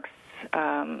it works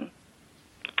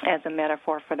as a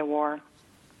metaphor for the war.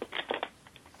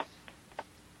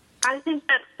 I think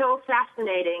that's so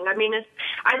fascinating. I mean,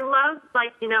 I love,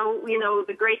 like, you know,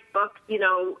 the great books, you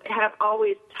know, have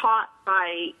always taught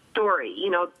by story, you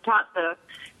know, taught an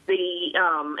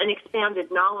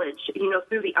expanded knowledge, you know,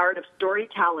 through the art of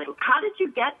storytelling. How did you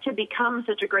get to become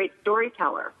such a great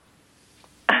storyteller?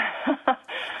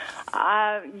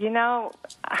 You know,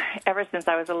 ever since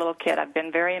I was a little kid, I've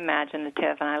been very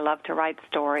imaginative, and I love to write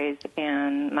stories,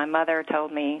 and my mother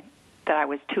told me that I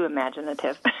was too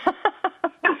imaginative.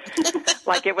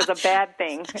 Like it was a bad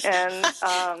thing. And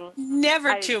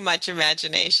never too much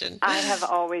imagination. I have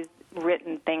always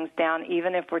written things down,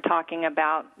 even if we're talking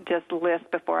about just lists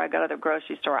before I go to the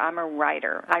grocery store. I'm a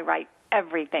writer. I write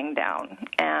everything down.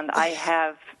 And I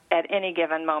have, at any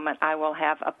given moment, I will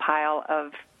have a pile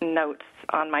of notes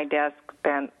on my desk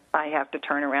that I have to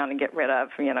turn around and get rid of,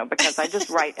 you know, because I just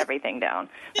write everything down.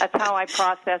 That's how I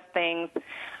process things.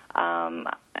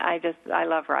 I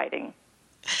love writing.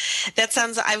 That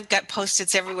sounds, I've got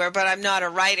Post-its everywhere, but I'm not a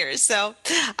writer. So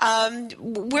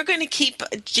we're going to keep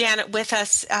Janet with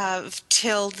us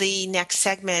till the next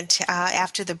segment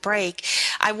after the break.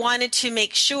 I wanted to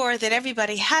make sure that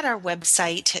everybody had our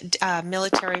website,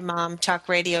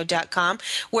 MilitaryMomTalkRadio.com,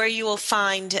 where you will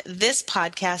find this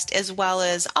podcast as well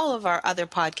as all of our other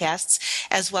podcasts,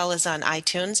 as well as on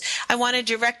iTunes. I want to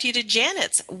direct you to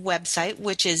Janet's website,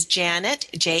 which is Janet,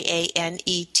 Janet,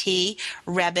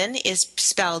 Rebhan, is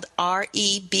spelled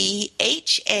REBHAN.com.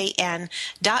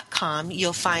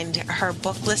 You'll find her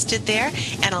book listed there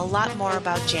and a lot more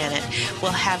about Janet.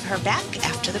 We'll have her back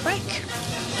after the break.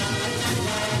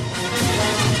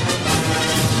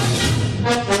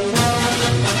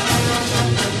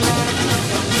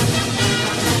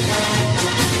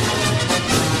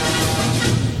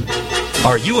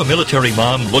 Are you a military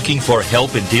mom looking for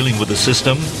help in dealing with the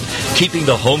system? Keeping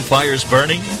the home fires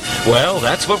burning? Well,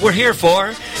 that's what we're here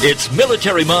for. It's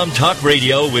Military Mom Talk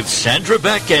Radio with Sandra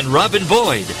Beck and Robin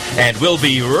Boyd. And we'll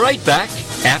be right back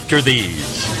after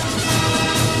these.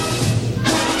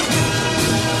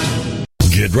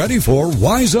 Get ready for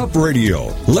Wise Up Radio,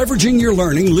 leveraging your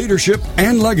learning, leadership,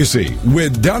 and legacy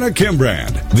with Donna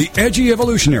Kimbrand, the Edgy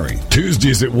Evolutionary,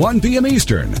 Tuesdays at 1 p.m.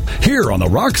 Eastern, here on the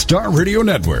Rockstar Radio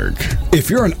Network. If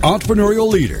you're an entrepreneurial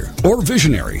leader or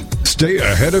visionary, stay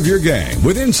ahead of your game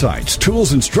with insights,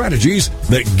 tools, and strategies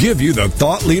that give you the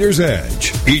thought leader's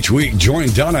edge. Each week, join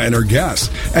Donna and her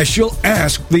guests as she'll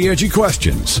ask the edgy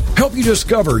questions, help you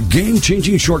discover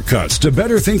game-changing shortcuts to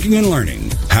better thinking and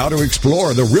learning, how to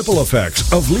explore the ripple effects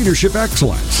of leadership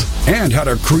excellence, and how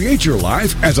to create your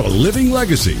life as a living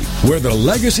legacy, where the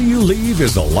legacy you leave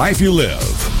is the life you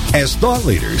live. As thought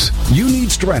leaders, you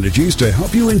need strategies to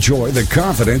help you enjoy the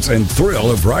confidence and thrill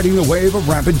of riding the wave of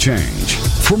rapid change.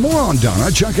 For more on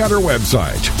Donna, check out her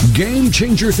website,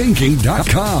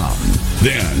 GameChangerThinking.com.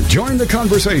 Then join the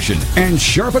conversation and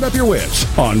sharpen up your wits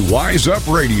on Wise Up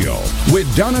Radio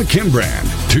with Donna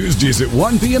Kimbrand, Tuesdays at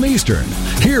 1 p.m. Eastern,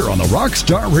 here on the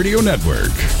Rockstar Radio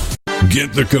Network.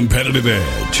 Get the competitive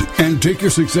edge and take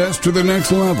your success to the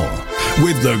next level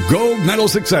with the Gold Medal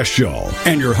Success Show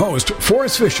and your host,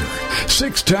 Forrest Fisher,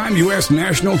 6-time U.S.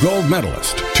 National Gold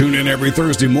Medalist. Tune in every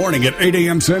Thursday morning at 8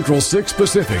 a.m. Central, 6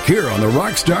 Pacific, here on the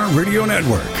Rockstar Radio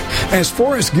Network, as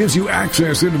Forrest gives you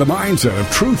access into the mindset of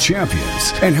true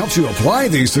champions and helps you apply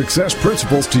these success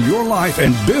principles to your life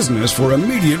and business for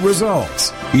immediate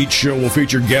results. Each show will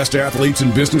feature guest athletes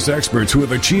and business experts who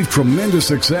have achieved tremendous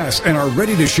success and are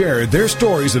ready to share their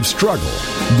stories of struggle,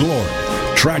 glory,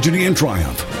 tragedy, and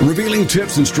triumph, revealing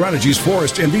tips and strategies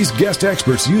Forrest and these guest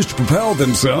experts use to propel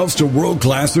themselves to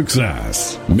world-class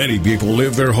success. Many people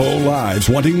live their whole lives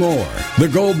wanting more. The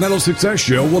Gold Medal Success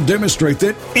Show will demonstrate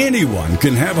that anyone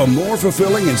can have a more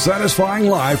fulfilling and satisfying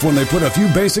life when they put a few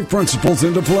basic principles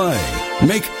into play.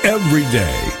 Make every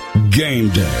day game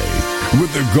day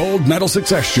with the Gold Medal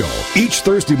Success Show, each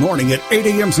Thursday morning at 8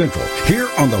 a.m. Central, here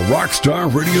on the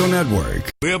Rockstar Radio Network.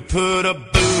 We'll put a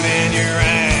boot in your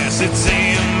ass, it's the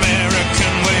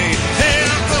American way.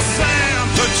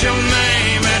 puts your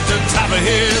name at the top of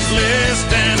his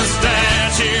list, and the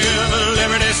Statue of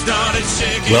Liberty started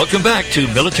shaking. Welcome back to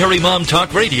Military Mom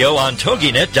Talk Radio on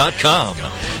TogiNet.com.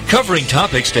 Covering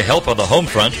topics to help on the home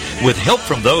front with help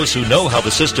from those who know how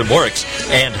the system works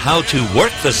and how to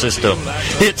work the system.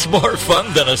 It's more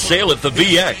fun than a sale at the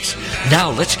BX. Now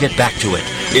let's get back to it.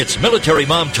 It's Military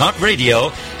Mom Talk Radio.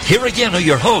 Here again are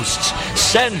your hosts,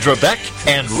 Sandra Beck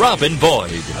and Robin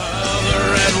Boyd.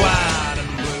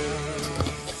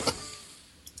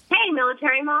 Hey,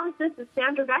 Military Moms, this is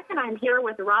Sandra Beck, and I'm here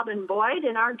with Robin Boyd,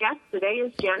 and our guest today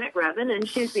is Janet Revan, and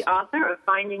she's the author of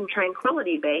Finding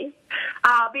Tranquility Base.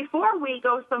 Before we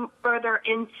go some further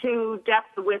into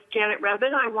depth with Janet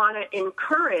Revan, I want to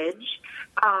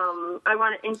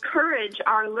encourage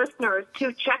our listeners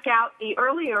to check out the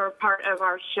earlier part of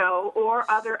our show or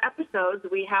other episodes.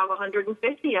 We have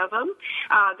 150 of them.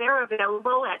 They're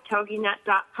available at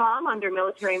TogiNet.com under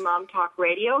Military Mom Talk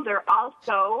Radio. They're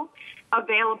also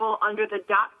available under the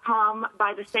 .com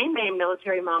by the same name,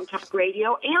 Military Mom Talk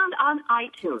Radio, and on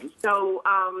iTunes. So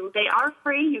they are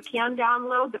free. You can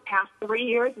download. The past 3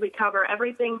 years, we cover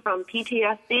everything from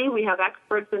PTSD. We have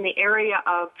experts in the area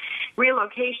of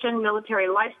relocation, military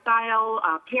lifestyle,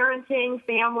 parenting,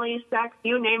 family, sex,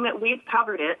 you name it, we've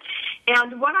covered it.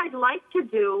 And what I'd like to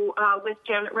do with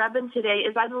Janet Revan today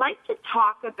is I'd like to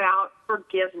talk about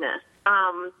forgiveness.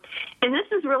 And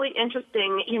this is really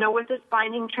interesting, with this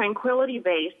Finding Tranquility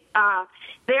Base.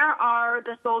 There are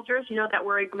the soldiers, that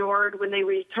were ignored when they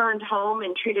returned home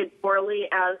and treated poorly,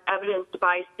 as evidenced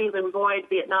by Stephen Boyd,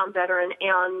 Vietnam veteran,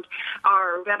 and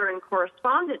our veteran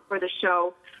correspondent for the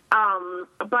show.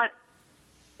 But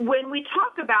when we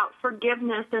talk about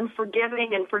forgiveness and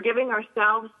forgiving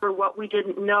ourselves for what we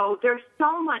didn't know, there's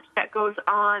so much that goes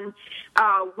on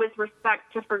with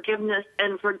respect to forgiveness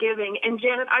and forgiving. And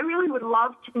Janet, I really would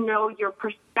love to know your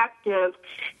perspective,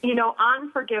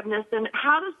 on forgiveness and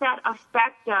how does that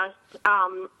affect us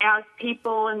as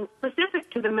people, and specific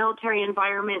to the military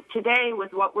environment today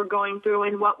with what we're going through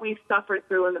and what we've suffered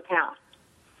through in the past.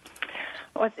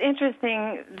 Well, it's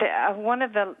interesting. One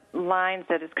of the lines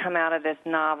that has come out of this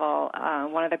novel,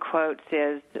 one of the quotes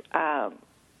is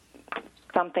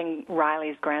something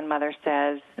Riley's grandmother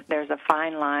says, there's a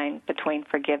fine line between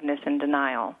forgiveness and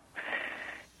denial.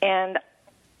 And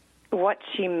what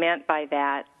she meant by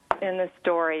that in the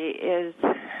story is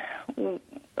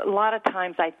a lot of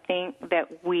times I think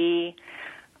that we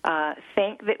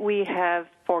have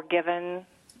forgiven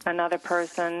another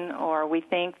person, or we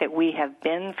think that we have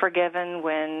been forgiven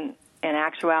when in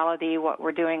actuality what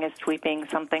we're doing is sweeping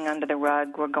something under the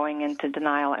rug. We're going into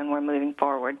denial and we're moving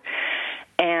forward.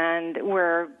 And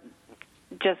we're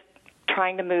just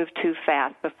trying to move too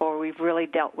fast before we've really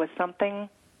dealt with something.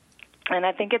 And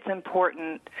I think it's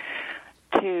important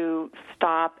to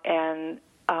stop and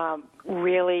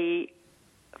really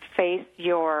face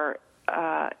your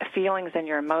feelings and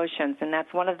your emotions, and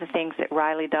that's one of the things that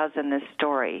Riley does in this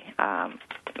story.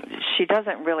 She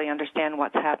doesn't really understand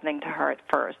what's happening to her at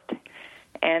first,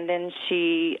 and then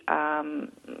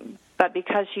but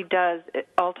because she does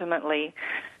ultimately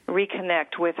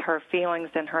reconnect with her feelings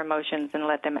and her emotions and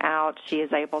let them out, she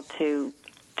is able to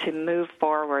move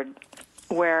forward,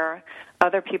 where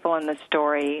other people in the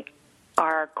story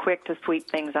are quick to sweep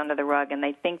things under the rug, and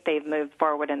they think they've moved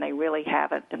forward, and they really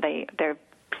haven't. They're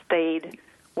stayed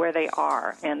where they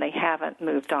are, and they haven't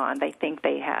moved on. They think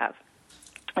they have.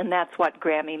 And that's what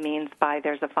Grammy means by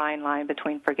there's a fine line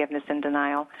between forgiveness and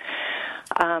denial.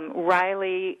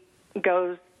 Riley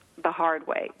goes the hard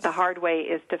way. The hard way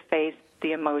is to face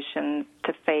the emotions,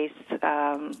 to face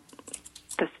the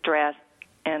stress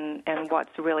and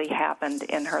what's really happened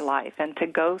in her life, and to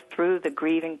go through the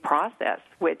grieving process,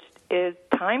 which is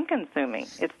time-consuming.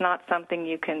 It's not something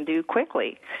you can do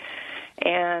quickly.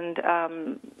 And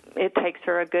it takes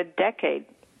her a good decade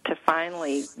to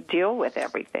finally deal with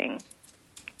everything.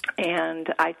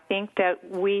 And I think that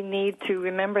we need to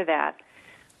remember that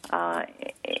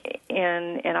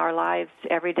in our lives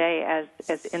every day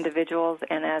as individuals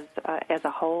and as a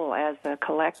whole, as a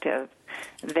collective,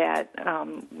 that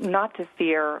not to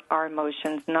fear our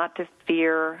emotions, not to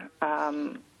fear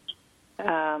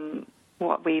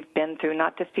what we've been through,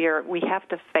 not to fear. We have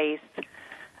to face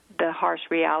the harsh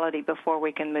reality before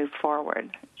we can move forward,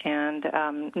 and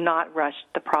not rush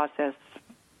the process,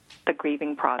 the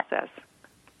grieving process.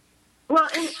 Well,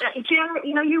 and Janet,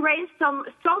 you raised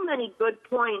so many good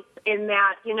points in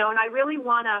that, and I really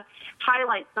want to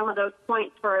highlight some of those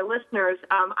points for our listeners,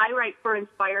 I write for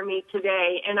Inspire Me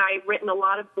Today, and I've written a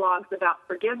lot of blogs about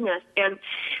forgiveness. And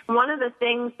one of the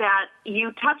things that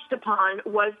you touched upon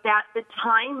was that the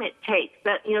time it takes,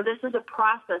 that, this is a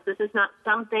process. This is not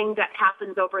something that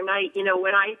happens overnight.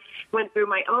 When I went through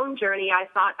my own journey, I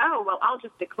thought, I'll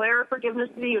just declare forgiveness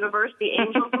to the universe. The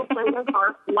angels will play their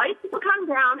harp, lights will come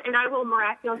down, and I will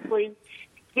miraculously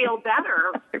feel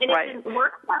better. And Right. It didn't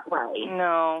work that way.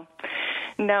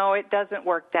 No, it doesn't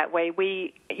work that way.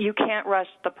 You can't rush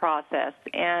the process.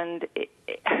 And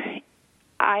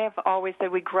I have always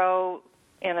said we grow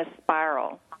in a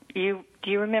spiral. Do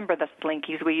you remember the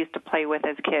slinkies we used to play with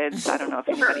as kids? I don't know if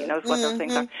anybody knows what those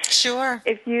things are. Sure.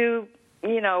 If you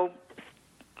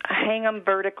hang them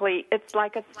vertically, it's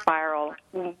like a spiral.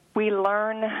 We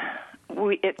learn.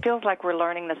 It feels like we're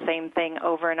learning the same thing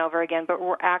over and over again, but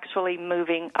we're actually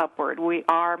moving upward. We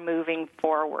are moving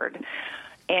forward.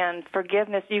 And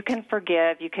forgiveness, you can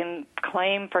forgive. You can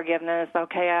claim forgiveness.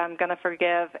 Okay, I'm going to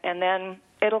forgive. And then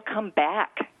it'll come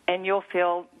back, and you'll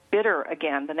feel bitter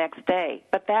again the next day.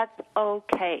 But that's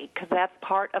okay, because that's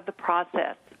part of the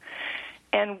process.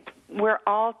 And we're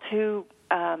all too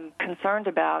concerned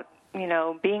about,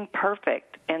 being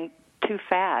perfect and too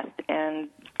fast. And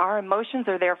our emotions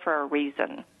are there for a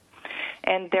reason,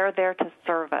 and they're there to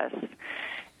serve us.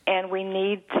 And we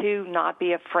need to not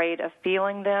be afraid of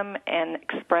feeling them and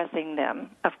expressing them.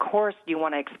 Of course, you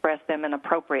want to express them in an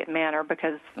appropriate manner,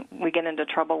 because we get into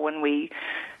trouble when we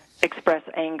express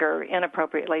anger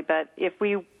inappropriately. But if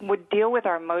we would deal with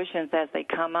our emotions as they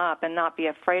come up and not be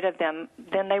afraid of them,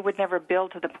 then they would never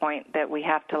build to the point that we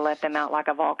have to let them out like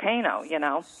a volcano,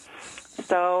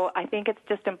 So I think it's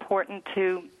just important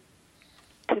to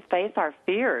face our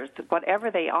fears, whatever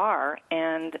they are,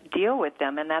 and deal with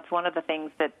them. And that's one of the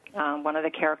things that one of the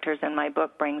characters in my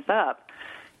book brings up,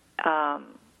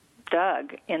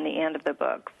 Doug, in the end of the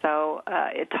book. So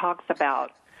it talks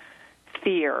about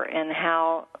fear and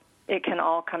how it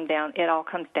all comes down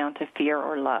to fear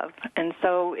or love. And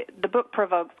so the book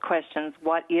provokes questions: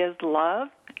 what is love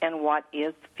and what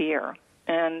is fear?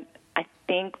 And I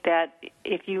think that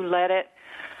if you let it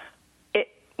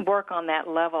work on that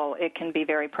level, it can be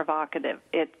very provocative.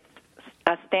 It's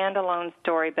a standalone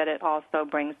story, but it also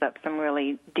brings up some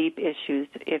really deep issues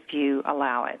if you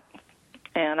allow it.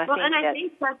 And I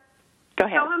think that's Go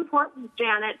ahead. So important,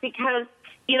 Janet, because,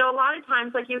 a lot of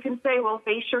times, like you can say, well,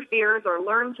 face your fears or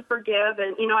learn to forgive.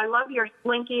 And, I love your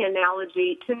slinky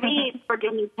analogy. To me,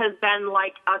 forgiveness has been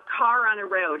like a car on a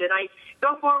road. And I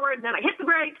go forward, and then I hit the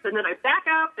brakes, and then I back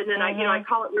up, and then I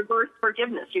call it reverse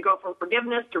forgiveness. You go from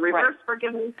forgiveness to reverse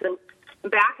forgiveness and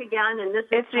back again. And this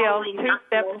is totally the 2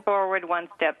 steps forward, 1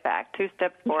 step back. 2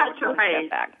 steps forward, That's 1 right. step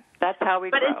back. That's how we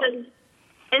grow.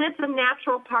 And it's a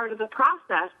natural part of the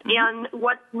process. And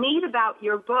what's neat about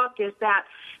your book is that,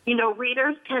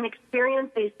 readers can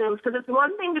experience these things. Because it's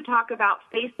one thing to talk about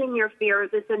facing your fears.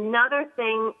 It's another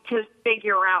thing to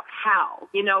figure out how.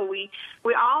 We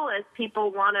all as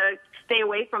people want to stay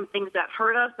away from things that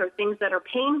hurt us or things that are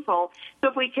painful. So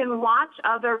if we can watch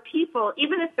other people,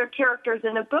 even if they're characters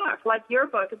in a book, like your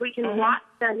book, if we can watch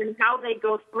them and how they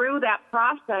go through that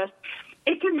process,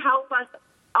 it can help us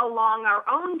along our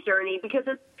own journey, because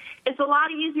it's a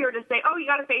lot easier to say, you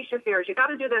got to face your fears, you got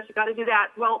to do this, you got to do that.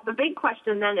 Well, the big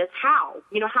question then is how?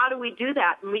 How do we do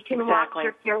that? And we can watch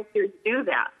your characters do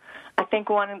that. I think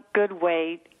one good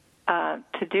way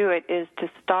to do it is to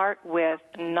start with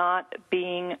not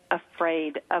being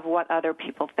afraid of what other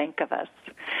people think of us.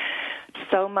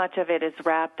 So much of it is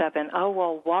wrapped up in,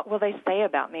 what will they say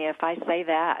about me if I say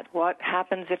that? What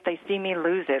happens if they see me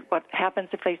lose it? What happens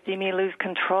if they see me lose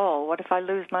control? What if I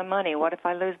lose my money? What if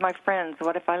I lose my friends?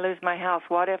 What if I lose my house?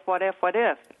 What if?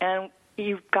 And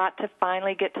you've got to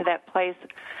finally get to that place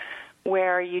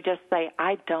where you just say,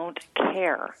 I don't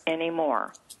care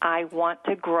anymore. I want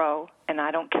to grow, and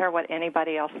I don't care what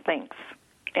anybody else thinks.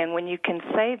 And when you can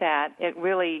say that, it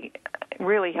really,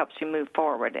 really helps you move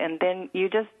forward. And then you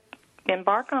just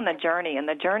embark on the journey, and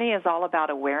the journey is all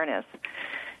about awareness.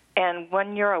 And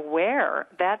when you're aware,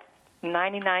 that's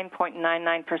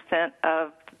 99.99%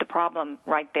 of the problem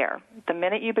right there. The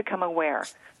minute you become aware,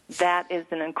 that is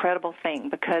an incredible thing,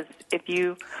 because if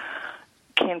you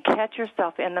can catch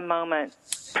yourself in the moment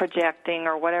projecting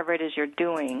or whatever it is you're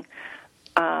doing,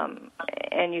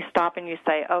 and you stop and you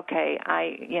say, okay,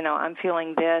 I'm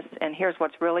feeling this, and here's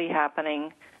what's really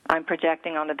happening. I'm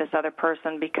projecting onto this other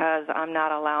person because I'm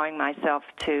not allowing myself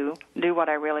to do what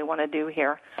I really want to do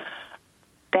here.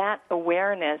 That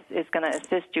awareness is going to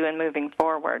assist you in moving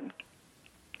forward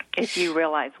if you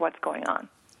realize what's going on.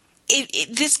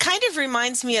 This kind of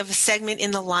reminds me of a segment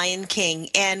in The Lion King,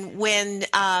 and when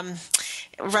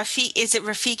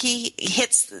Rafiki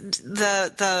hits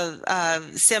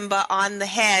the Simba on the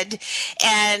head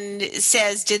and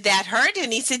says, "Did that hurt?"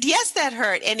 And he said, "Yes, that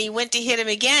hurt." And he went to hit him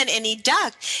again, and he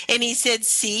ducked. And he said,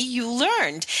 "See, you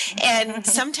learned." And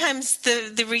sometimes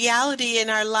the reality in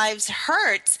our lives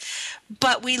hurts,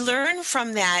 but we learn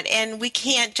from that, and we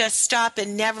can't just stop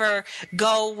and never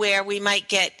go where we might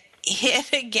get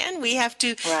hit again. We have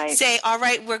to say, all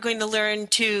right, we're going to learn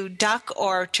to duck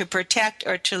or to protect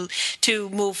or to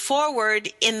move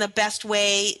forward in the best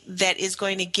way that is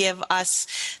going to give us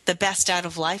the best out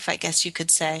of life, I guess you could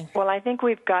say. Well, I think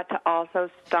we've got to also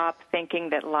stop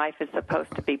thinking that life is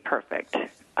supposed to be perfect.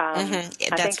 I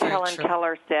think Helen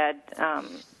Keller said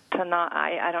to not,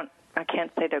 I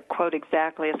can't say the quote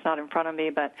exactly, it's not in front of me,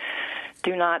 but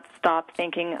do not stop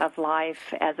thinking of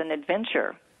life as an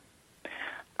adventure.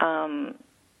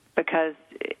 Because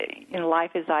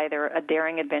life is either a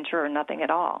daring adventure or nothing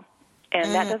at all.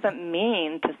 And that doesn't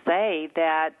mean to say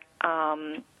that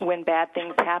when bad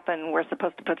things happen, we're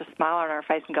supposed to put a smile on our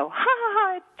face and go, ha, ha,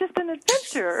 ha, it's just an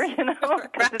adventure,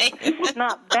 because it's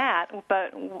not that.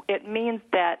 But it means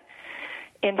that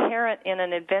inherent in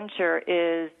an adventure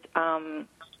is,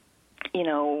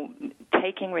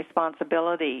 taking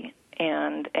responsibility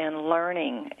and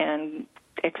learning and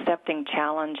accepting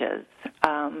challenges.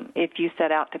 If you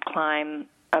set out to climb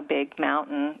a big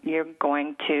mountain, you're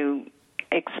going to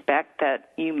expect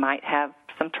that you might have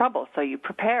some trouble, so you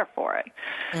prepare for it.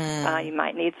 You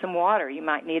might need some water. You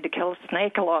might need to kill a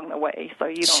snake along the way so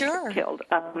you don't get killed.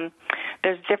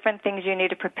 There's different things you need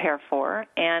to prepare for,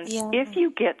 and if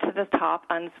you get to the top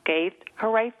unscathed,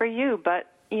 hooray for you, but,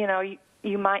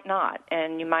 you might not,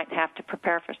 and you might have to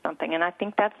prepare for something. And I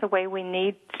think that's the way we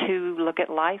need to look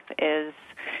at life, is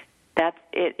that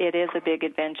it is a big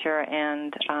adventure,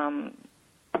 and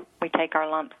we take our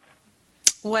lumps.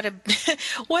 What a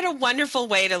wonderful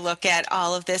way to look at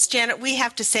all of this. Janet, we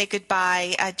have to say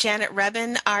goodbye. Janet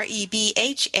Rebhan,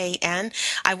 Rebhan.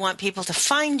 I want people to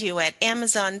find you at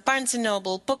Amazon, Barnes &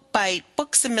 Noble, BookBite,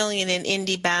 Books A Million, and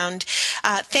IndieBound.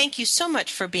 Thank you so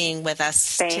much for being with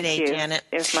us today, Janet.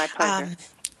 It was my pleasure.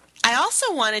 I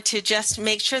also wanted to just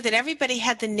make sure that everybody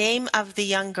had the name of the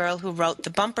young girl who wrote The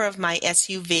Bumper of My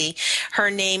SUV. Her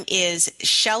name is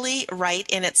Shelley Wright,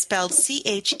 and it's spelled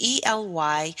CHELYWRIGHT.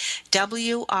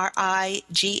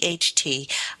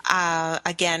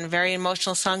 Again, very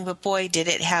emotional song, but boy, did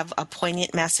it have a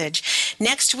poignant message.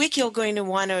 Next week, you're going to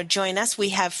want to join us. We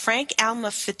have Frank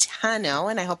Almafitano,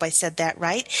 and I hope I said that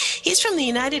right. He's from the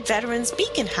United Veterans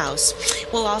Beacon House.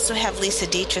 We'll also have Lisa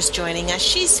Dietrich joining us.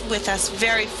 She's with us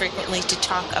very frequently to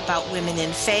talk about women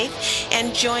in faith,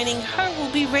 and joining her will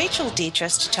be Rachel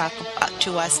Dietrich to talk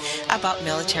to us about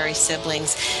military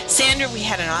siblings. Sandra, we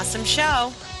had an awesome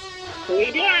show. We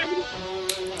did.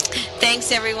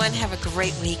 Thanks, everyone. Have a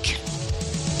great week.